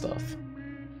good stuff.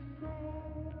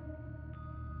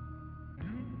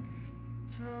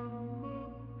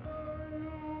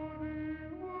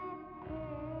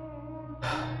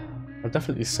 I'm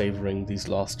definitely savoring these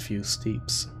last few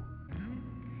steeps.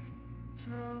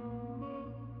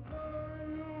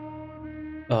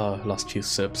 Last few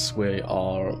sips. We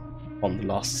are on the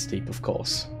last steep, of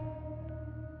course.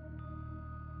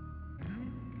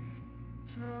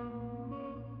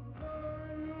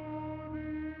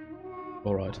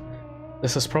 Alright.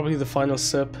 This is probably the final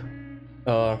sip.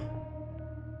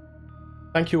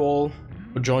 Thank you all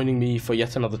for joining me for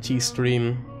yet another tea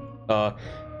stream.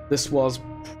 This was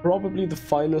probably the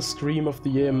final stream of the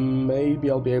year. Maybe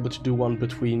I'll be able to do one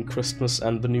between Christmas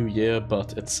and the New Year,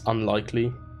 but it's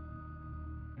unlikely.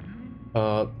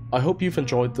 I hope you've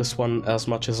enjoyed this one as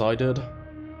much as I did,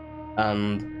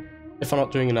 and if I'm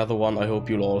not doing another one, I hope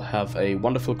you'll all have a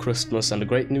wonderful Christmas and a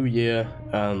great New Year,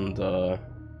 and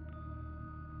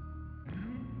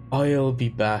I'll be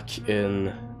back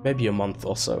in maybe a month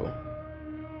or so.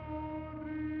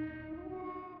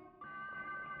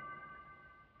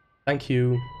 Thank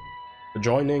you for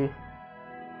joining.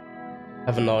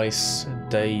 Have a nice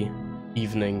day,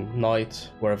 evening, night,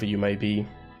 wherever you may be.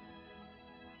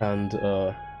 And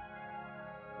we'll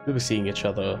be seeing each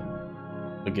other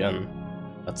again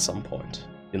at some point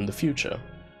in the future.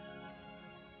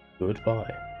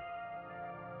 Goodbye.